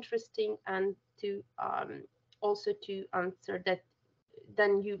find interesting, and to also to answer that.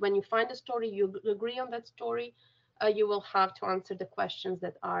 Then when you find a story, you agree on that story, you will have to answer the questions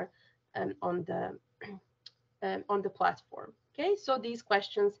that are on the platform. Okay, so these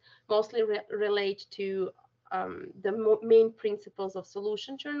questions mostly relate to the main principles of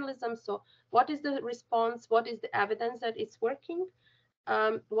solution journalism. So what is the response? What is the evidence that it's working?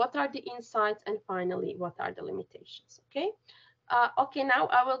 What are the insights? And finally, what are the limitations? Okay. Okay, now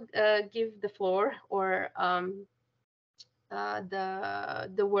I will give the floor, or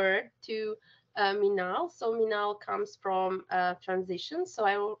the word to Minal. So Minal comes from transitions. So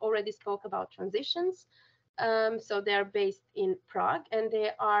I already spoke about transitions. So they are based in Prague, and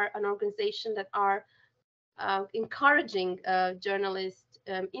they are an organization that are encouraging journalists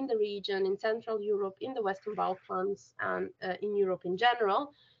in the region, in Central Europe, in the Western Balkans, and in Europe in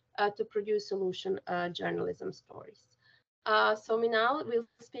general, to produce solution journalism stories. So Minal will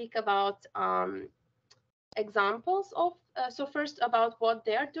speak about examples of, so first about what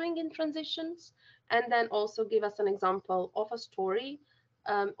they're doing in transitions, and then also give us an example of a story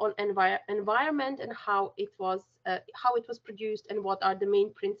on environment, and how it was produced, and what are the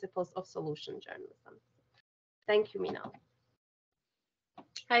main principles of solution journalism. Thank you, Minal.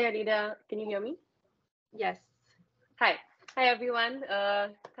 Hi, Anita. Can you hear me? Yes. Hi. Hi, everyone.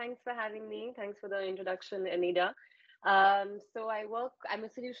 Thanks for having me. Thanks for the introduction, Anita. So I'm a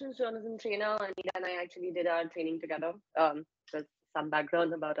solutions journalism trainer. Anita and I actually did our training together. Just some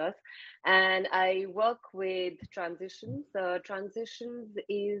background about us. And I work with Transitions. Transitions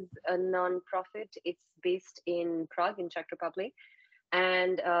is a non-profit. It's based in Prague, in Czech Republic.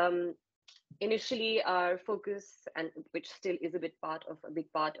 And initially our focus, and which still is a big part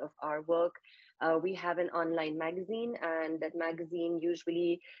of our work, we have an online magazine, and that magazine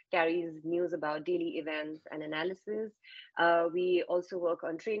usually carries news about daily events and analysis. We also work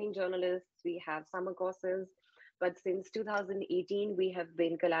on training journalists. We have summer courses. But since 2018, we have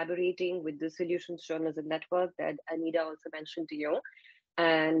been collaborating with the Solutions Journalism Network that Anita also mentioned to you.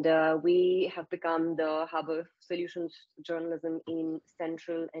 And we have become the hub of solutions journalism in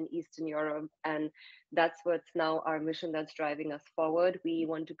Central and Eastern Europe. And that's what's now our mission that's driving us forward. We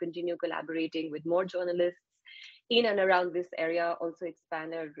want to continue collaborating with more journalists in and around this area, also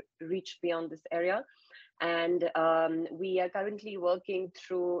expand our reach beyond this area. And we are currently working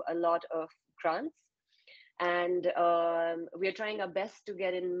through a lot of grants. And we are trying our best to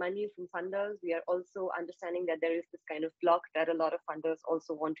get in money from funders. We are also understanding that there is this kind of block that a lot of funders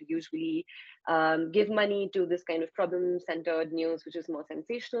also want to usually give money to this kind of problem-centered news, which is more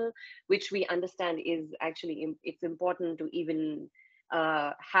sensational, which we understand is actually, it's important to even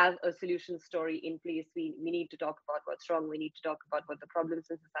have a solution story in place. We need to talk about what's wrong. We need to talk about what the problems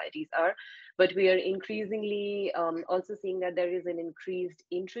in societies are. But we are increasingly also seeing that there is an increased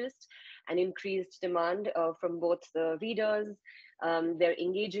interest and increased demand from both the readers. They're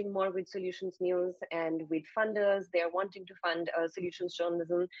engaging more with solutions news, and with funders. They're wanting to fund solutions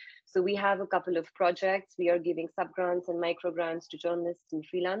journalism. So we have a couple of projects. We are giving sub-grants and micro-grants to journalists and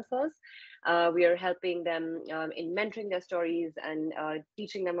freelancers. We are helping them in mentoring their stories and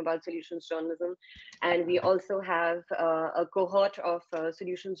teaching them about solutions journalism. And we also have a cohort of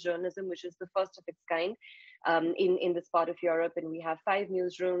solutions journalism, which is the first of its kind in this part of Europe. And we have 5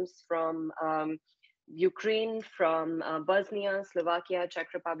 newsrooms from Ukraine, from Bosnia, Slovakia,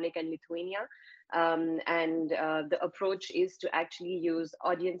 Czech Republic, and Lithuania. The approach is to actually use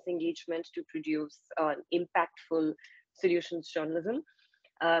audience engagement to produce impactful solutions journalism.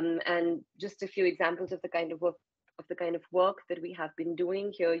 And just a few examples of the kind of work that we have been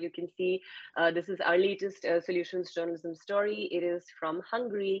doing here. You can see this is our latest solutions journalism story. It is from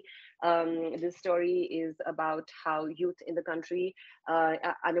Hungary. This story is about how youth in the country,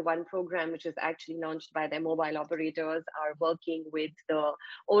 under one program which is actually launched by their mobile operators, are working with the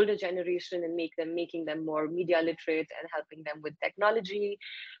older generation and making them more media literate and helping them with technology.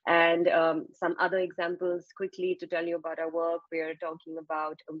 And some other examples quickly to tell you about our work. We're talking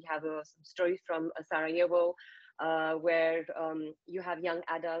about, we have some stories from Sarajevo, where you have young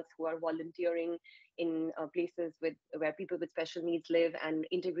adults who are volunteering in places where people with special needs live and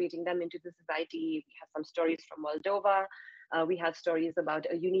integrating them into the society. We have some stories from Moldova. We have stories about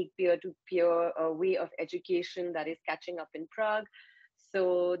a unique peer-to-peer way of education that is catching up in Prague.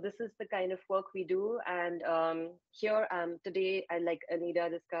 So this is the kind of work we do. And here today, like Anita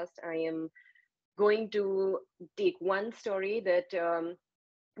discussed, I am going to take one story that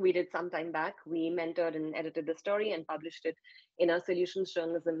we did some time back. We mentored and edited the story and published it in our Solutions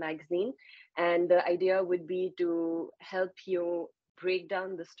Journalism magazine. And the idea would be to help you break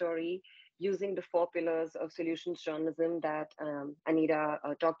down the story using the 4 pillars of solutions journalism that Anita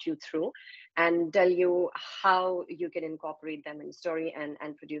talked you through, and tell you how you can incorporate them in the story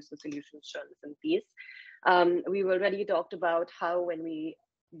and produce the solutions journalism piece. We've already talked about how when we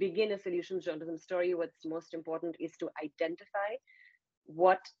begin a solutions journalism story, what's most important is to identify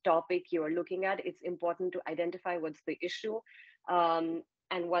what topic you're looking at. It's important to identify what's the issue. And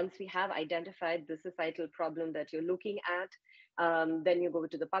once we have identified the societal problem that you're looking at, then you go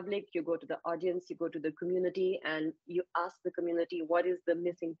to the public, you go to the audience, you go to the community, and you ask the community, what is the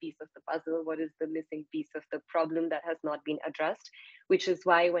missing piece of the puzzle? What is the missing piece of the problem that has not been addressed? Which is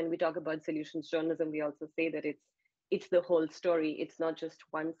why when we talk about solutions journalism, we also say that it's the whole story. It's not just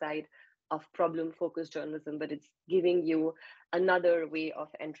one side of problem-focused journalism, but it's giving you another way of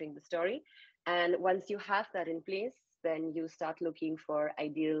entering the story. And once you have that in place, then you start looking for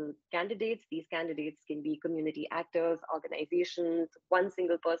ideal candidates. These candidates can be community actors, organizations, one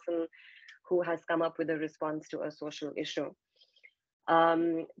single person who has come up with a response to a social issue.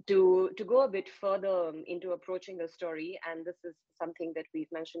 To go a bit further into approaching the story, and this is something that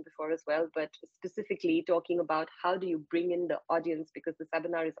we've mentioned before as well, but specifically talking about how do you bring in the audience, because the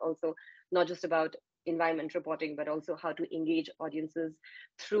seminar is also not just about environment reporting, but also how to engage audiences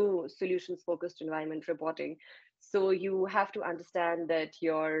through solutions-focused environment reporting. So you have to understand that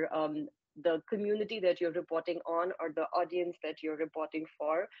the community that you're reporting on, or the audience that you're reporting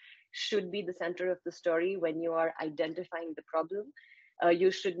for, should be the center of the story when you are identifying the problem.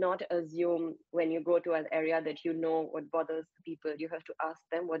 You should not assume when you go to an area that you know what bothers people. You have to ask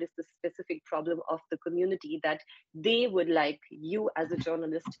them what is the specific problem of the community that they would like you as a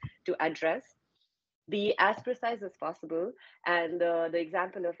journalist to address. Be as precise as possible. And the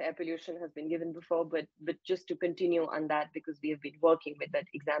example of air pollution has been given before, but just to continue on that, because we have been working with that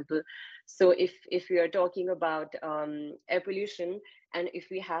example. So if we are talking about air pollution, and if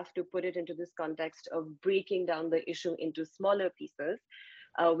we have to put it into this context of breaking down the issue into smaller pieces,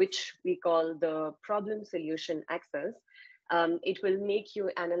 which we call the problem solution axis, it will make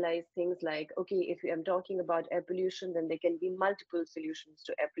you analyze things like, okay, if I'm talking about air pollution, then there can be multiple solutions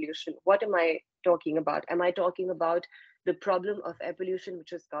to air pollution. What am I talking about? Am I talking about the problem of air pollution,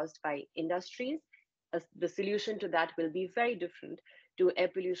 which is caused by industries? The solution to that will be very different to air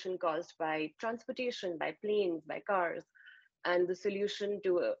pollution caused by transportation, by planes, by cars. And the solution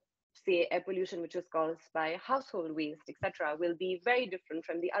to say air pollution, which is caused by household waste, etc., will be very different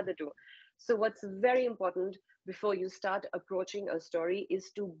from the other two. So what's very important before you start approaching a story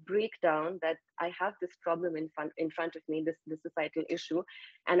is to break down that I have this problem in front of me, this societal issue,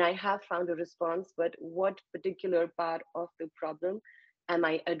 and I have found a response, but what particular part of the problem am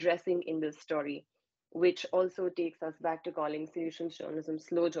I addressing in this story? Which also takes us back to calling solutions journalism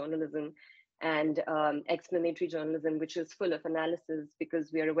slow journalism, and explanatory journalism, which is full of analysis, because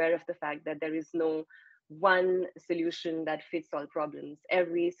we are aware of the fact that there is no one solution that fits all problems.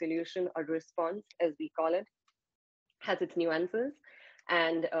 Every solution or response, as we call it, has its nuances,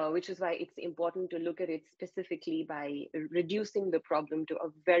 and which is why it's important to look at it specifically by reducing the problem to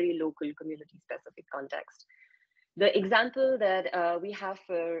a very local community specific context. The example that we have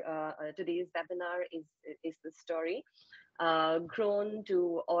for today's webinar is the story. Grown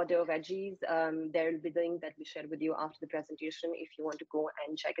to order veggies. There will be the link that we shared with you after the presentation if you want to go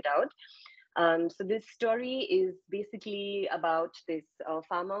and check it out. So this story is basically about this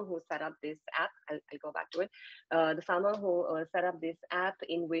farmer who set up this app. I'll go back to it. The farmer who set up this app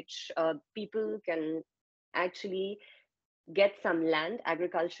in which people can actually get some land,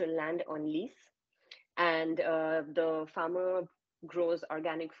 agricultural land on lease, and the farmer grows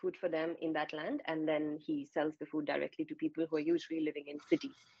organic food for them in that land, and then he sells the food directly to people who are usually living in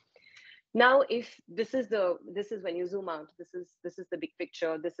cities. Now, if this is when you zoom out, this is the big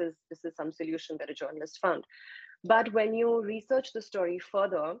picture. This is some solution that a journalist found. But when you research the story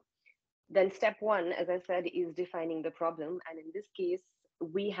further, then step one, as I said, is defining the problem. And in this case,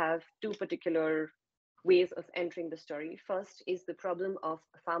 we have two particular ways of entering the story. First is the problem of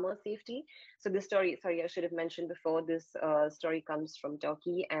farmer safety. So this story, sorry, I should have mentioned before, this story comes from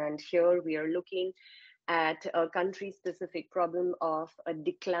Turkey. And here we are looking at a country-specific problem of a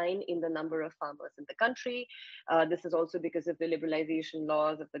decline in the number of farmers in the country. This is also because of the liberalization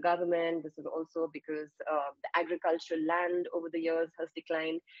laws of the government. This is also because the agricultural land over the years has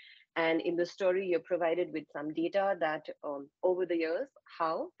declined. And in the story, you're provided with some data that over the years,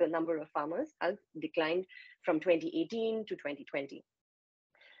 how the number of farmers has declined from 2018 to 2020.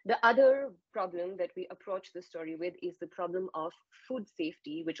 The other problem that we approach the story with is the problem of food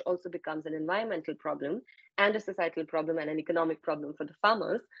safety, which also becomes an environmental problem and a societal problem and an economic problem for the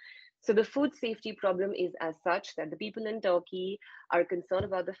farmers. So the food safety problem is as such that the people in Turkey are concerned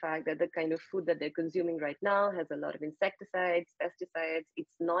about the fact that the kind of food that they're consuming right now has a lot of insecticides, pesticides,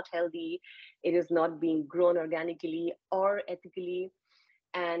 it's not healthy, it is not being grown organically or ethically.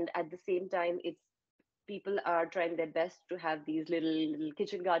 And at the same time, people are trying their best to have these little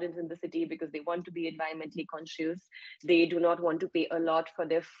kitchen gardens in the city because they want to be environmentally conscious. They do not want to pay a lot for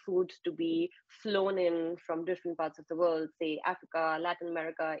their food to be flown in from different parts of the world, say Africa, Latin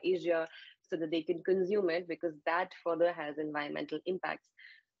America, Asia, so that they can consume it, because that further has environmental impacts.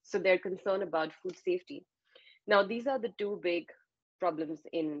 So they're concerned about food safety. Now, these are the two big problems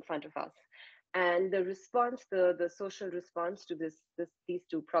in front of us. And the response, the social response to these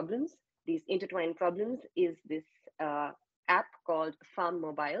two problems, these intertwined problems, is this app called Farm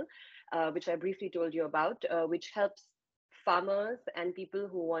Mobile, which I briefly told you about, which helps farmers and people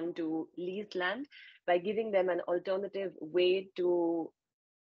who want to lease land by giving them an alternative way to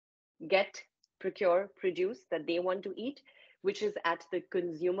procure produce that they want to eat, which is at the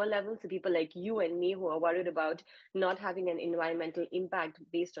consumer level. So people like you and me who are worried about not having an environmental impact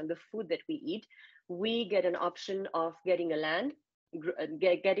based on the food that we eat, we get an option of getting a land,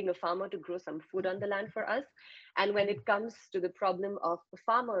 getting a farmer to grow some food on the land for us. And when it comes to the problem of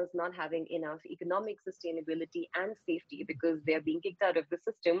farmers not having enough economic sustainability and safety because they're being kicked out of the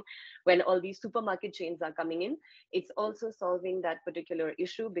system when all these supermarket chains are coming in, it's also solving that particular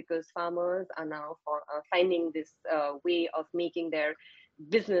issue, because farmers are now finding this way of making their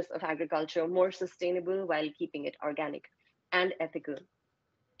business of agriculture more sustainable while keeping it organic and ethical.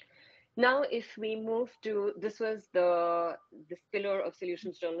 Now, if we move to, this was this pillar of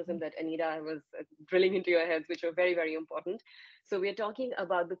solutions journalism that Anita was drilling into your heads, which are very, very important. So we're talking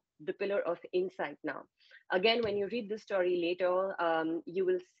about the pillar of insight now. Again, when you read the story later, you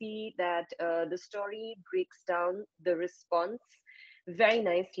will see that the story breaks down the response very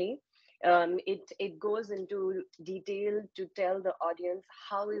nicely. It goes into detail to tell the audience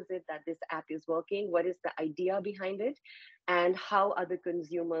how is it that this app is working, what is the idea behind it, and how are the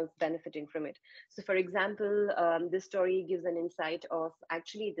consumers benefiting from it. So for example, this story gives an insight of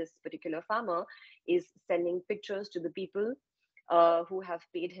actually this particular farmer is sending pictures to the people who have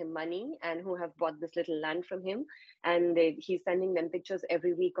paid him money and who have bought this little land from him. And he's sending them pictures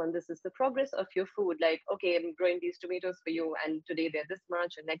every week on this is the progress of your food. Like, okay, I'm growing these tomatoes for you, and today they're this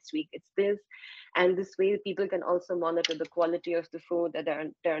much, and next week it's this. And this way, people can also monitor the quality of the food, that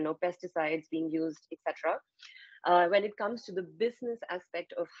there are no pesticides being used, etc. When it comes to the business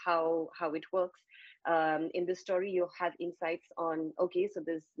aspect of how it works, in the story, you have insights on, okay, so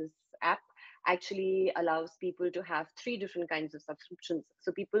this app actually allows people to have 3 different kinds of subscriptions.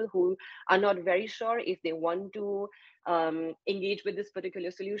 So people who are not very sure if they want to engage with this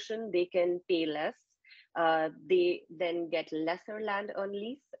particular solution, they can pay less. They then get lesser land on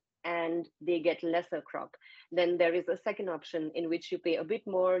lease, and they get lesser crop. Then there is a second option in which you pay a bit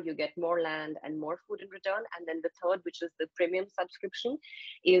more, you get more land and more food in return. And then the third, which is the premium subscription,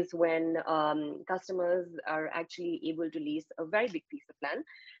 is when customers are actually able to lease a very big piece of land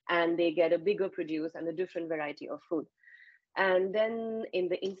and they get a bigger produce and a different variety of food. And then in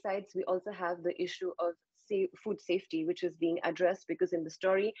the insights, we also have the issue of food safety, which is being addressed, because in the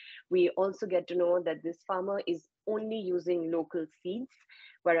story, we also get to know that this farmer is only using local seeds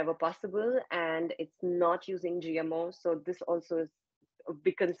wherever possible, and it's not using GMO. So this also is a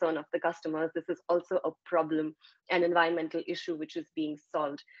big concern of the customers. This is also a problem, an environmental issue, which is being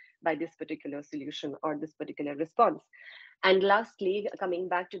solved by this particular solution or this particular response. And lastly, coming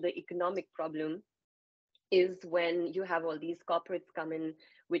back to the economic problem, is when you have all these corporates come in,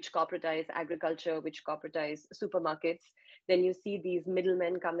 which corporatize agriculture, which corporatize supermarkets. Then you see these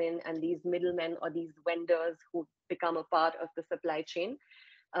middlemen come in, and these middlemen or these vendors who become a part of the supply chain.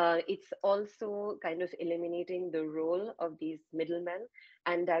 It's also kind of eliminating the role of these middlemen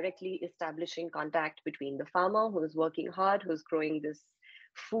and directly establishing contact between the farmer who's working hard, who's growing this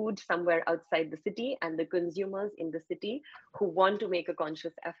food somewhere outside the city, and the consumers in the city who want to make a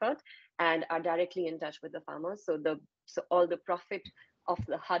conscious effort and are directly in touch with the farmers. So all the profit of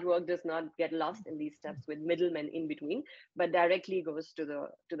the hard work does not get lost in these steps with middlemen in between, but directly goes to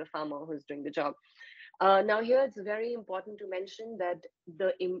the farmer who's doing the job. Now here it's very important to mention that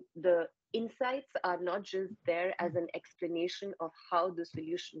the insights are not just there as an explanation of how the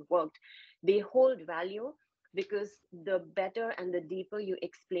solution worked. They hold value because the better and the deeper you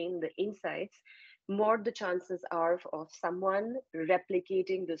explain the insights, more the chances are of someone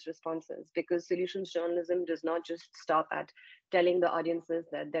replicating these responses, because solutions journalism does not just stop at telling the audiences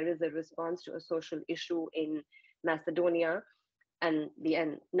that there is a response to a social issue in Macedonia and the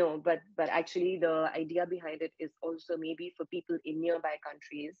end. No, but actually the idea behind it is also maybe for people in nearby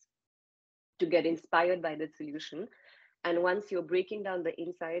countries to get inspired by that solution. And once you're breaking down the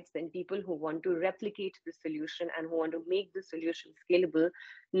insights, then people who want to replicate the solution and who want to make the solution scalable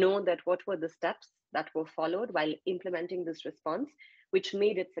know that what were the steps that were followed while implementing this response, which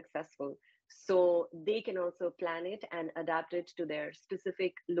made it successful. So they can also plan it and adapt it to their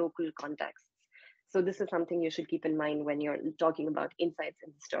specific local contexts. So this is something you should keep in mind when you're talking about insights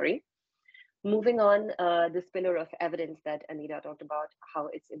in the story. Moving on, this pillar of evidence that Anita talked about, how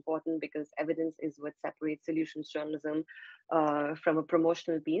it's important because evidence is what separates solutions journalism from a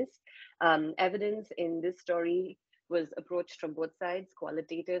promotional piece. Evidence in this story was approached from both sides,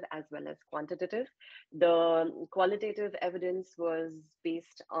 qualitative as well as quantitative. The qualitative evidence was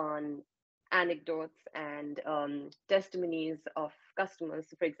based on anecdotes and testimonies of customers.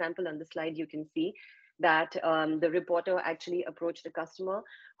 So for example, on the slide, you can see that the reporter actually approached a customer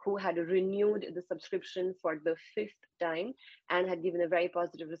who had renewed the subscription for the 5th time and had given a very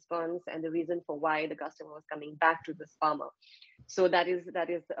positive response and the reason for why the customer was coming back to this farmer. So that is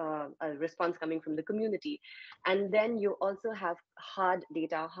a response coming from the community. And then you also have hard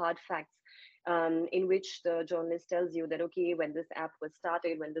data, hard facts, in which the journalist tells you that, okay, when this app was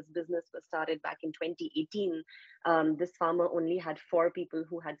started, when this business was started back in 2018, this farmer only had 4 people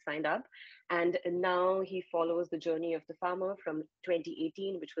who had signed up. And now he follows the journey of the farmer from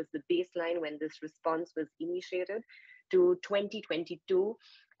 2018, which was the baseline when this response was initiated, to 2022.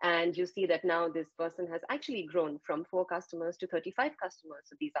 And you see that now this person has actually grown from 4 customers to 35 customers.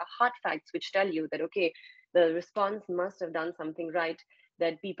 So these are hard facts which tell you that, okay, the response must have done something right,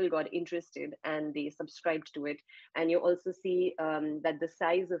 that people got interested and they subscribed to it. And you also see that the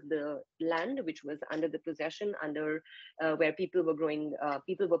size of the land, which was under the possession, under where people were growing,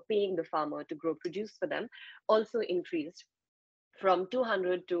 people were paying the farmer to grow produce for them, also increased from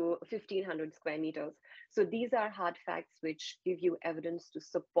 200 to 1500 square meters. So these are hard facts which give you evidence to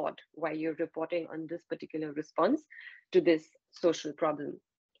support why you're reporting on this particular response to this social problem.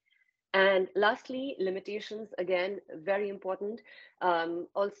 And lastly, limitations, again, very important.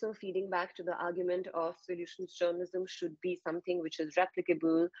 Also feeding back to the argument of solutions journalism should be something which is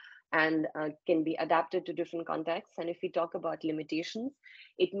replicable and can be adapted to different contexts. And if we talk about limitations,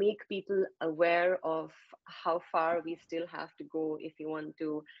 it makes people aware of how far we still have to go if you want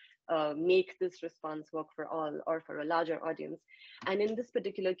to make this response work for all or for a larger audience. And in this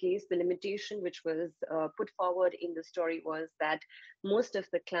particular case, the limitation which was put forward in the story was that most of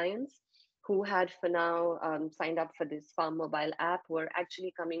the clients who had for now signed up for this farm mobile app were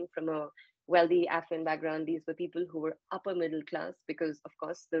actually coming from a wealthy affluent background. These were people who were upper middle class because, of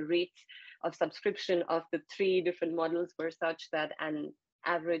course, the rates of subscription of the 3 different models were such that an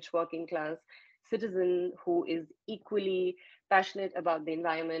average working class citizen who is equally passionate about the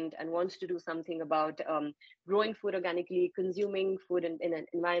environment and wants to do something about growing food organically, consuming food in an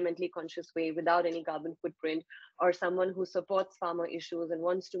environmentally conscious way without any carbon footprint, or someone who supports farmer issues and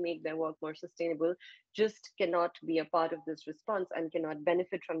wants to make their work more sustainable, just cannot be a part of this response and cannot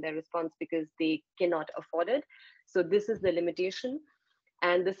benefit from their response because they cannot afford it. So this is the limitation.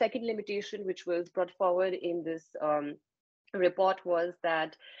 And the second limitation which was brought forward in this report was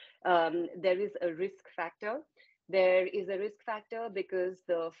that there is a risk factor. There is a risk factor because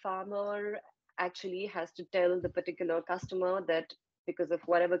the farmer actually has to tell the particular customer that because of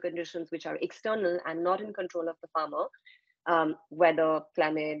whatever conditions which are external and not in control of the farmer, weather,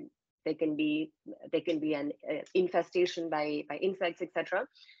 climate. They can be an infestation by insects, etc.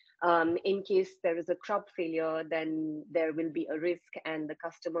 In case there is a crop failure, then there will be a risk and the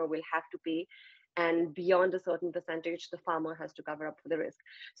customer will have to pay. And beyond a certain percentage, the farmer has to cover up for the risk.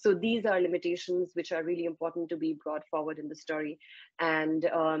 So these are limitations which are really important to be brought forward in the story. And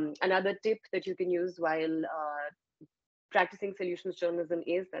another tip that you can use while practicing solutions journalism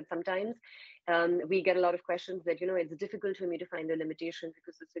is that sometimes we get a lot of questions that, it's difficult for me to find a limitation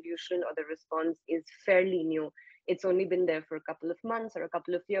because the solution or the response is fairly new. It's only been there for a couple of months or a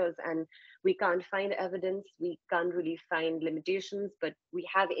couple of years, and we can't find evidence. We can't really find limitations, but we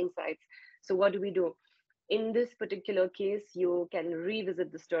have insights. So what do? In this particular case, you can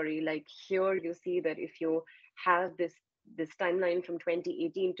revisit the story. Like here, you see that if you have this timeline from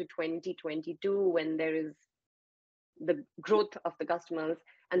 2018 to 2022, when there is the growth of the customers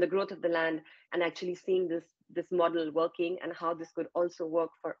and the growth of the land, and actually seeing this model working and how this could also work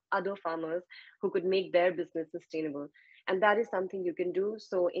for other farmers who could make their business sustainable. And that is something you can do.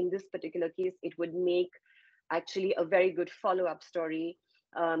 So in this particular case, it would make actually a very good follow-up story.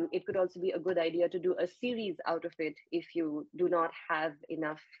 It could also be a good idea to do a series out of it if you do not have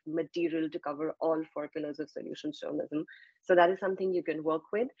enough material to cover all 4 pillars of solutions journalism. So that is something you can work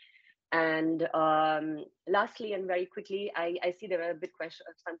with. And lastly, and very quickly, I see there are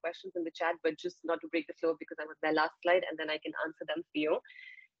some questions in the chat, but just not to break the flow because I'm on my last slide and then I can answer them for you,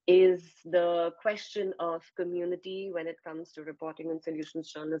 is the question of community when it comes to reporting and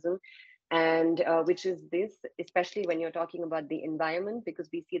solutions journalism. And which is this, especially when you're talking about the environment, because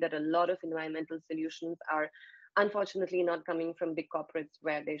we see that a lot of environmental solutions are unfortunately not coming from big corporates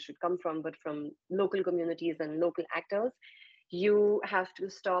where they should come from, but from local communities and local actors. You have to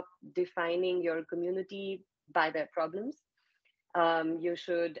stop defining your community by their problems. You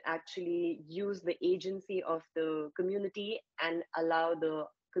should actually use the agency of the community and allow the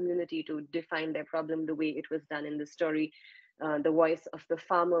community to define their problem the way it was done in the story. The voice of the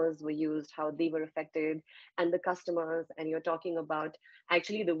farmers were used, how they were affected, and the customers, and you're talking about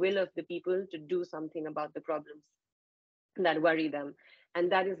actually the will of the people to do something about the problems that worry them.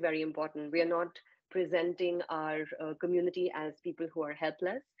 And that is very important. We are not presenting our community as people who are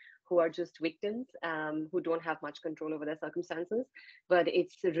helpless, who are just victims, who don't have much control over their circumstances, but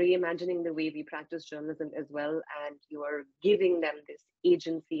it's reimagining the way we practice journalism as well. And you are giving them this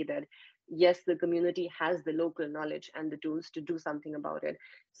agency that, yes, the community has the local knowledge and the tools to do something about it.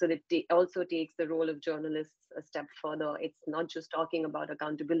 So that it also takes the role of journalists a step further. It's not just talking about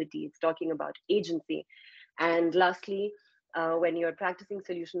accountability, it's talking about agency. And lastly, when you're practicing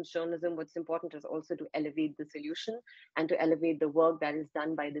solutions journalism, what's important is also to elevate the solution and to elevate the work that is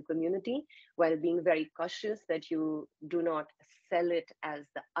done by the community, while being very cautious that you do not sell it as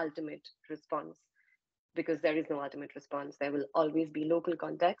the ultimate response, because there is no ultimate response. There will always be local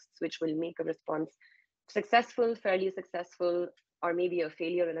contexts which will make a response successful, fairly successful, or maybe a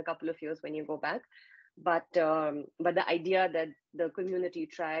failure in a couple of years when you go back. But the idea that the community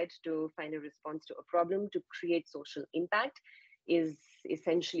tried to find a response to a problem to create social impact is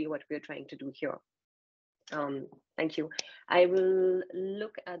essentially what we're trying to do here. Thank you. I will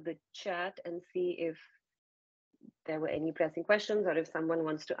look at the chat and see if there were any pressing questions, or if someone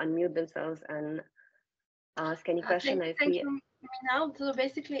wants to unmute themselves and ask any question. Thank you, Minal. So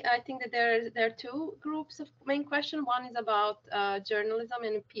basically, I think that there are 2 groups of main question. One is about journalism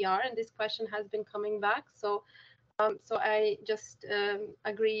and PR, and this question has been coming back. So I just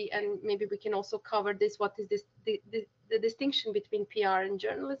agree, and maybe we can also cover this. What is this the distinction between PR and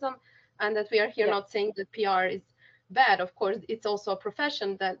journalism, and that we are here not saying that PR is bad. Of course, it's also a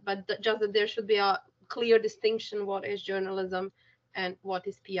profession, but just that there should be a clear distinction what is journalism and what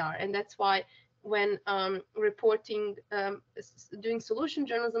is PR, and that's why when reporting, doing solution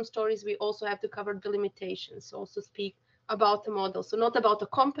journalism stories, we also have to cover the limitations, also speak about the model. So not about a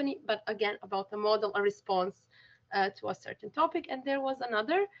company, but again, about the model, a response to a certain topic. And there was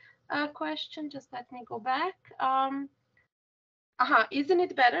another question, just let me go back. Isn't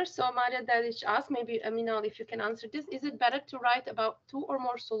it better? So Maria Delic asked, maybe Aminal, if you can answer this, is it better to write about 2 or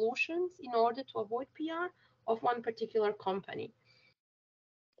more solutions in order to avoid PR of one particular company?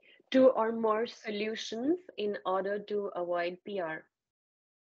 2 or more solutions in order to avoid PR?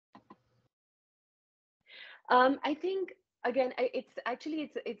 I think, again, it's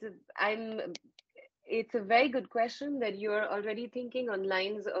a very good question that you're already thinking on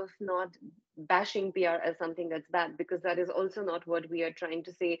lines of not bashing PR as something that's bad, because that is also not what we are trying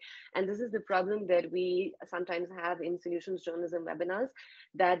to say. And this is the problem that we sometimes have in solutions journalism webinars,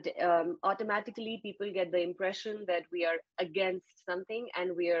 that automatically people get the impression that we are against something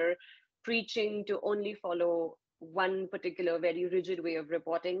and we are preaching to only follow one particular very rigid way of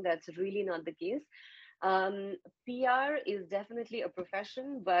reporting. That's really not the case. PR is definitely a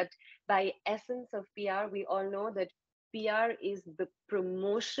profession, but by essence of PR, we all know that PR is the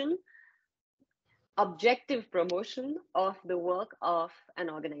promotion, objective promotion of the work of an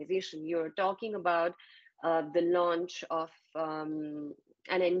organization. You're talking about the launch of an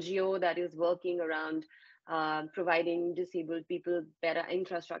NGO that is working around providing disabled people better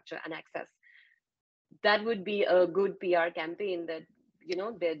infrastructure and access. That would be a good PR campaign, that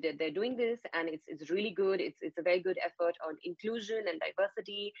they're doing this and it's really good. It's a very good effort on inclusion and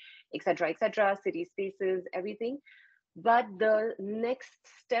diversity, etc., city spaces, everything. But the next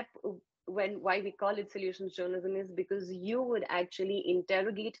step, why we call it solutions journalism, is because you would actually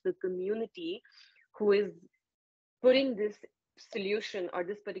interrogate the community who is putting this solution or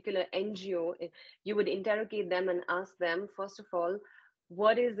this particular NGO. You would interrogate them and ask them, first of all,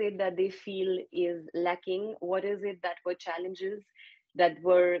 what is it that they feel is lacking? What is it that were challenges that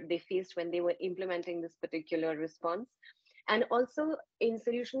they faced when they were implementing this particular response? And also in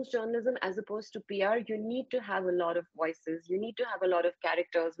solutions journalism, as opposed to PR, you need to have a lot of voices. You need to have a lot of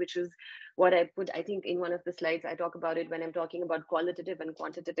characters, which is what I put, I think, in one of the slides. I talk about it when I'm talking about qualitative and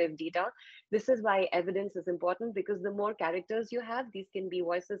quantitative data. This is why evidence is important, because the more characters you have, these can be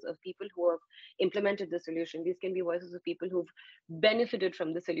voices of people who have implemented the solution. These can be voices of people who've benefited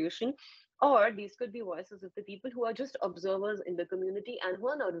from the solution, or these could be voices of the people who are just observers in the community and who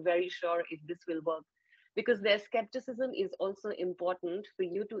are not very sure if this will work, because their skepticism is also important for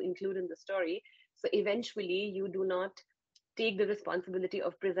you to include in the story. So eventually you do not take the responsibility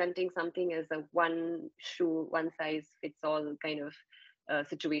of presenting something as a one size fits all kind of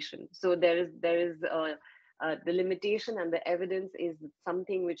situation. So there is the limitation, and the evidence is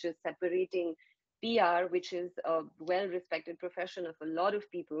something which is separating PR, which is a well-respected profession of a lot of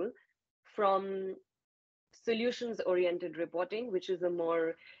people, from solutions-oriented reporting, which is a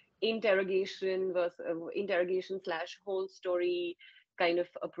more interrogation slash whole story kind of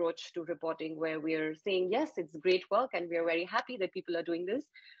approach to reporting, where we're saying, yes, it's great work and we're very happy that people are doing this,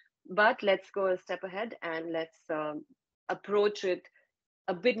 but let's go a step ahead and let's approach it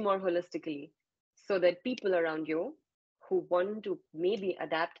a bit more holistically, so that people around you who want to maybe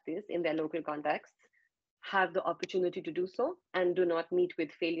adapt this in their local contexts have the opportunity to do so, and do not meet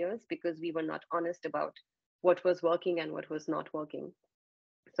with failures because we were not honest about what was working and what was not working.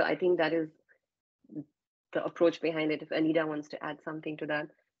 So I think that is the approach behind it. If Anita wants to add something to that.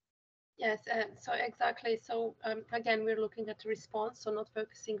 Yes, so exactly. So again, we're looking at response, so not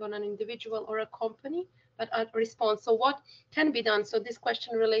focusing on an individual or a company, but at response. So what can be done? So this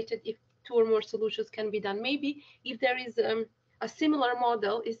question related if 2 or more solutions can be done. Maybe if there is a similar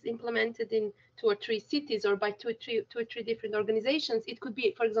model is implemented in 2 or 3 cities, or by two or three different organizations, it could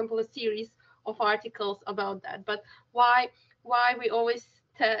be, for example, a series of articles about that. But why we always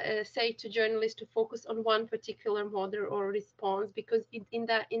say to journalists to focus on one particular model or response, because in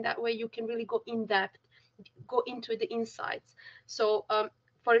that way you can really go in depth, go into the insights. So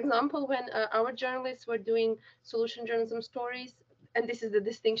for example, when our journalists were doing solution journalism stories, and this is the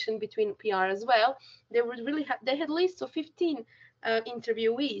distinction between PR as well, they had lists of 15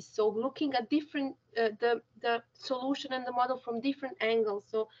 interviewees, so looking at different the solution and the model from different angles.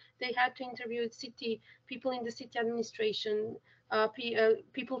 So they had to interview people in the city administration,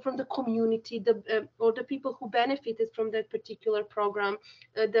 people from the community, or the people who benefited from that particular program,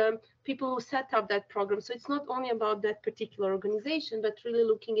 the people who set up that program. So it's not only about that particular organization, but really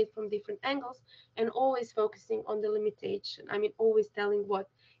looking at it from different angles, and always focusing on the limitation. I mean, always telling what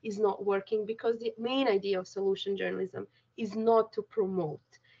is not working, because the main idea of solution journalism is not to promote.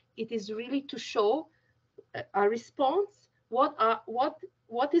 It is really to show a response,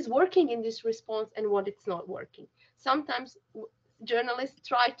 what is working in this response and what it's not working. Sometimes journalists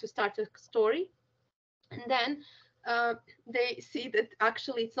try to start a story, and then they see that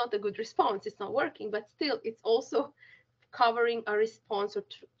actually it's not a good response, it's not working, but still it's also covering a response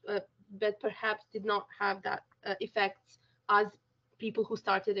that perhaps did not have that effects as people who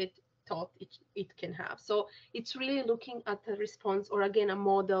started it thought it can have. So it's really looking at the response, or again a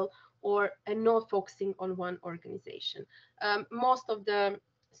model, and not focusing on one organization. Most of the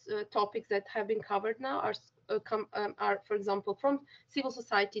topics that have been covered now are, for example, from civil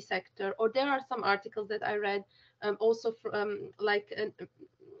society sector, or there are some articles that I read also from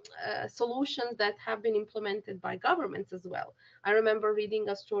solutions that have been implemented by governments as well. I remember reading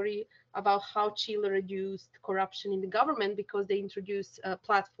a story about how Chile reduced corruption in the government because they introduced a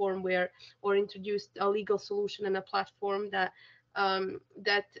platform or introduced a legal solution and a platform that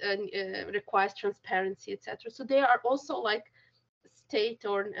requires transparency, etc. So there are also state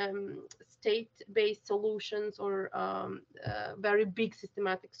or state-based solutions or very big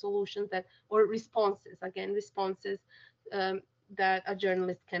systematic solutions that, or responses, again, responses that a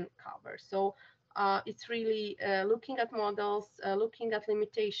journalist can cover. So it's really looking at models, looking at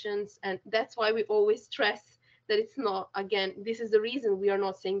limitations, and that's why we always stress that it's not, again, this is the reason we are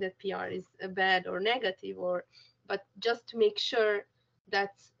not saying that PR is bad or negative, but just to make sure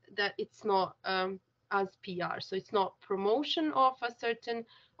that it's not as PR. So it's not promotion of a certain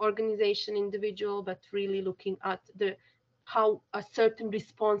organization, individual, but really looking at how a certain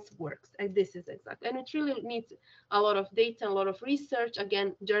response works. And this is exactly, and it really needs a lot of data, a lot of research.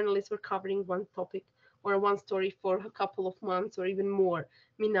 Again, journalists were covering one topic or one story for a couple of months or even more.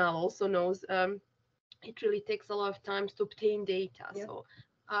 Minal also knows it really takes a lot of time to obtain data. Yeah. So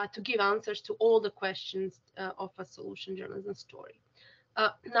to give answers to all the questions of a solution journalism story.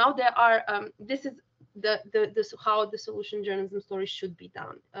 Now there are, this is how the solution journalism story should be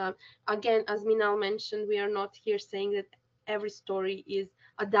done. Again, as Minal mentioned, we are not here saying that every story is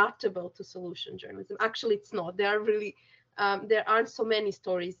adaptable to solution journalism. Actually, it's not. There are really, there aren't so many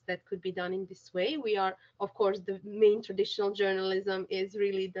stories that could be done in this way. We are, of course, the main traditional journalism is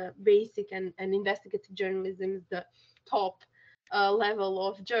really the basic, and investigative journalism is the top level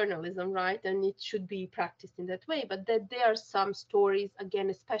of journalism, right? And it should be practiced in that way. But that there are some stories, again,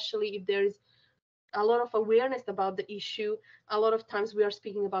 especially if there is a lot of awareness about the issue. A lot of times we are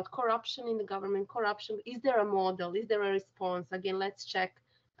speaking about corruption in the government, corruption. Is there a model? Is there a response? Again, let's check.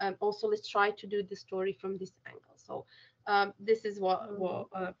 Also, let's try to do the story from this angle. So this is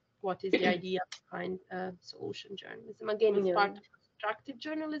what is the idea behind solution journalism. Again, it's part of constructive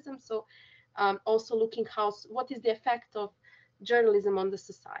journalism. So also looking what is the effect of journalism on the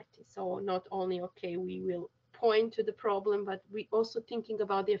society. So not only, okay, we will point to the problem, but we also thinking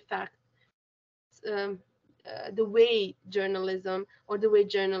about the effect, the way journalism or the way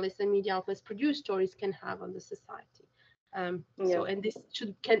journalists and media outlets produce stories can have on the society. So, and this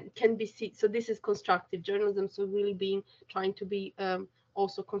can be seen. So this is constructive journalism. So really trying to be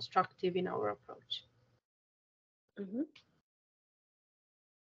also constructive in our approach. Mm-hmm.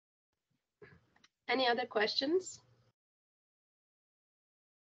 Any other questions?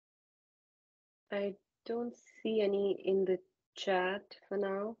 I don't see any in the chat for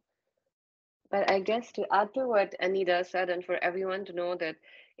now. But I guess to add to what Anita said, and for everyone to know that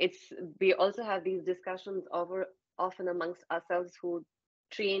we also have these discussions often amongst ourselves who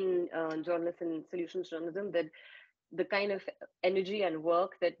train journalists in solutions journalism, that the kind of energy and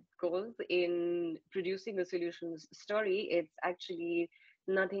work that goes in producing a solutions story, it's actually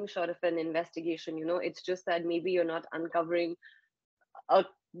nothing short of an investigation. You know, it's just that maybe you're not uncovering a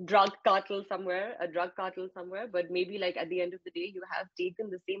drug cartel somewhere, but maybe like at the end of the day, you have taken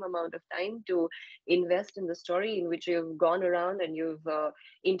the same amount of time to invest in the story, in which you've gone around and you've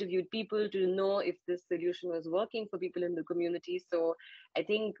interviewed people to know if this solution was working for people in the community. So I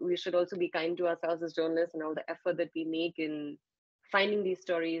think we should also be kind to ourselves as journalists and all the effort that we make in finding these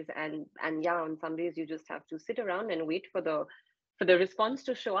stories. And yeah, on some days you just have to sit around and wait for the response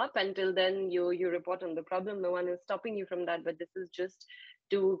to show up. Until then, you report on the problem. No one is stopping you from that, but this is just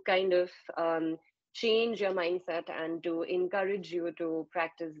to kind of change your mindset and to encourage you to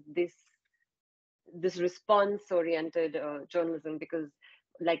practice this response-oriented journalism, because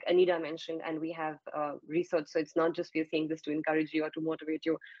like Anita mentioned, and we have research, so it's not just we're saying this to encourage you or to motivate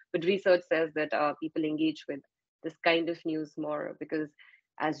you, but research says that people engage with this kind of news more, because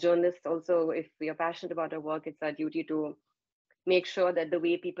as journalists also, if we are passionate about our work, it's our duty to make sure that the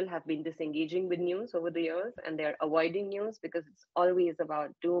way people have been disengaging with news over the years and they're avoiding news because it's always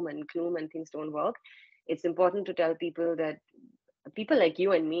about doom and gloom and things don't work. It's important to tell people that people like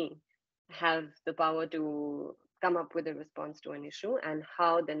you and me have the power to come up with a response to an issue, and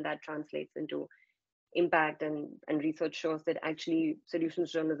how then that translates into impact. And research shows that actually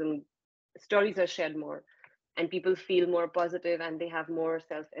solutions journalism stories are shared more and people feel more positive and they have more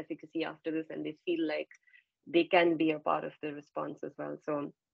self-efficacy after this, and they feel like they can be a part of the response as well.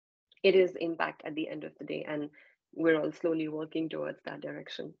 So it is impact at the end of the day, and we're all slowly working towards that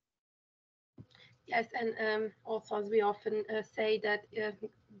direction. Yes, and also as we often say that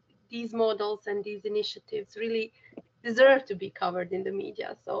these models and these initiatives really deserve to be covered in the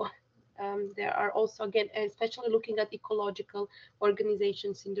media. So there are also, again, especially looking at ecological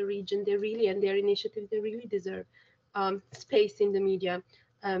organizations in the region, they really, and their initiatives, they really deserve space in the media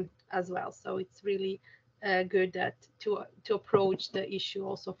as well. So it's really good to approach the issue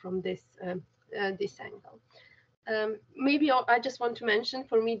also from this angle. Maybe I just want to mention,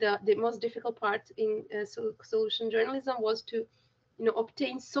 for me, the most difficult part in solution journalism was to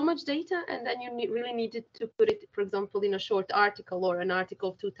obtain so much data, and then you really needed to put it, for example, in a short article or an article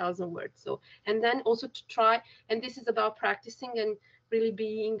of 2,000 words. So, and then also to try, and this is about practicing and really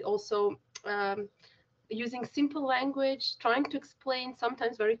being also using simple language, trying to explain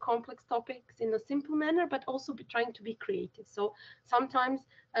sometimes very complex topics in a simple manner, but also trying to be creative. So sometimes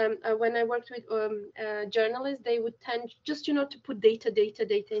when I worked with journalists, they would tend just, to put data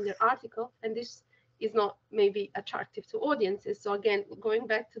in their article, and this is not maybe attractive to audiences. So again, going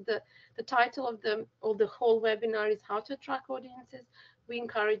back to the title of the whole webinar is how to attract audiences. We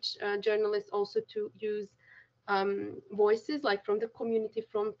encourage journalists also to use voices, like from the community,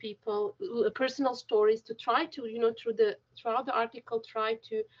 from people, personal stories, to try to, throughout the article, try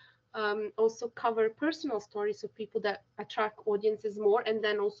to also cover personal stories of people that attract audiences more, and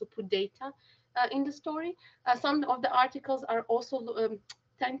then also put data in the story. Some of the articles are also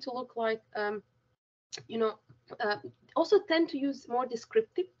tend to look like, also tend to use more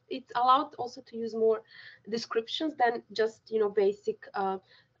descriptive. It's allowed also to use more descriptions than just, basic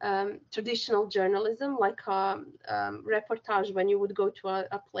traditional journalism, like reportage, when you would go to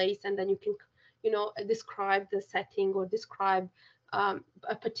a place and then you can, describe the setting or describe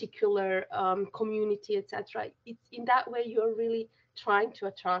a particular community, etc. It's in that way you're really trying to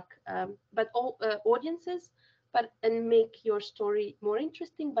attract but all audiences, and make your story more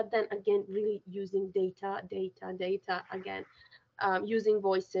interesting, but then again really using data again, using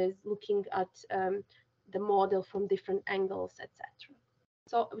voices, looking at the model from different angles, etc.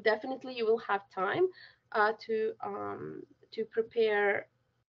 So definitely you will have time to prepare,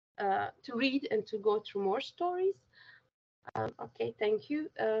 to read and to go through more stories. Okay, thank you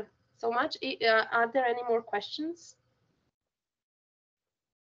so much. Are there any more questions?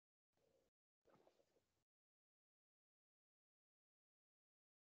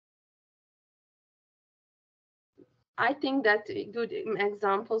 I think that good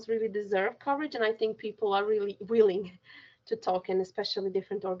examples really deserve coverage, and I think people are really willing to talk, and especially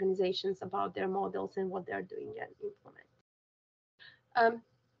different organizations, about their models and what they're doing and implement.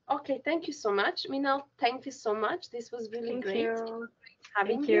 Okay, thank you so much, Minal. Thank you so much. This was really great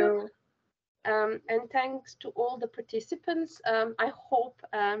having you. And thanks to all the participants. I hope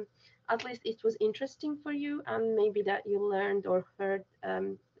at least it was interesting for you, and maybe that you learned or heard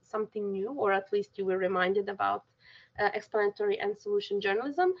something new, or at least you were reminded about explanatory and solution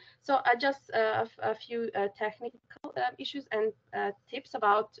journalism. So just a few technical issues and tips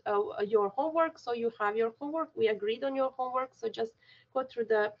about your homework. So you have your homework. We agreed on your homework. So just go through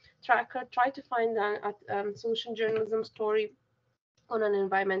the tracker, try to find a solution journalism story on an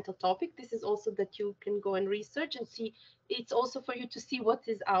environmental topic. This is also that you can go and research and see. It's also for you to see what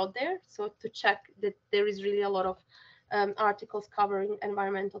is out there. So to check that there is really a lot of articles covering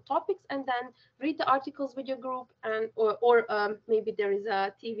environmental topics, and then read the articles with your group, and or maybe there is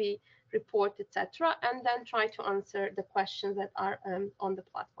a TV report, etc., and then try to answer the questions that are on the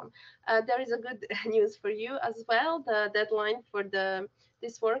platform. There is a good news for you as well. The deadline for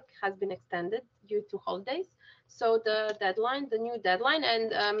this work has been extended due to holidays. So the new deadline,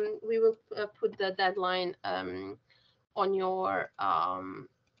 and we will put the deadline on your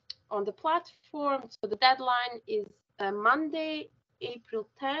on the platform. So the deadline is Monday, April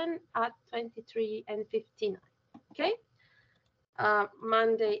 10 at 23:59. Okay,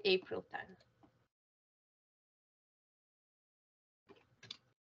 Monday, April 10.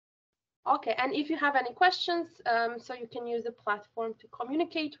 Okay, and if you have any questions, so you can use the platform to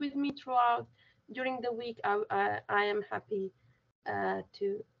communicate with me throughout during the week. I am happy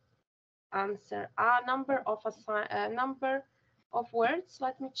to answer a number of words.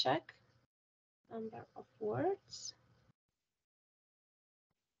 Let me check. Number of words.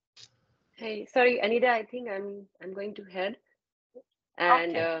 Hey, sorry, Anita, I think I'm going to head.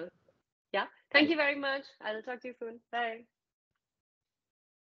 And okay. Yeah, thank you very much. I'll talk to you soon. Bye.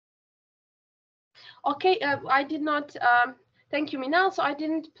 Okay, I did not. Thank you, Minal. So I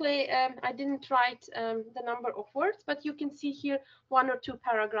didn't write the number of words, but you can see here one or two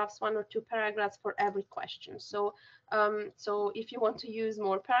paragraphs for every question. So so if you want to use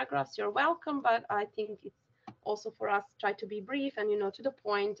more paragraphs, you're welcome. But I think it's also for us try to be brief and to the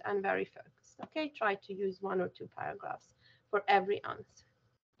point and very focused. Okay, try to use one or two paragraphs for every answer.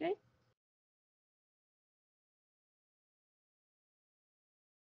 Okay.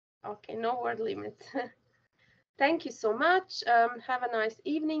 Okay, no word limit. Thank you so much. Have a nice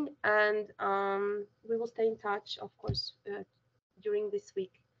evening, and we will stay in touch, of course, during this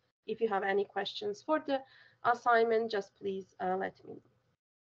week. If you have any questions for the assignment, just please let me know.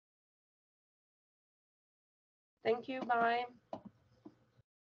 Thank you. Bye.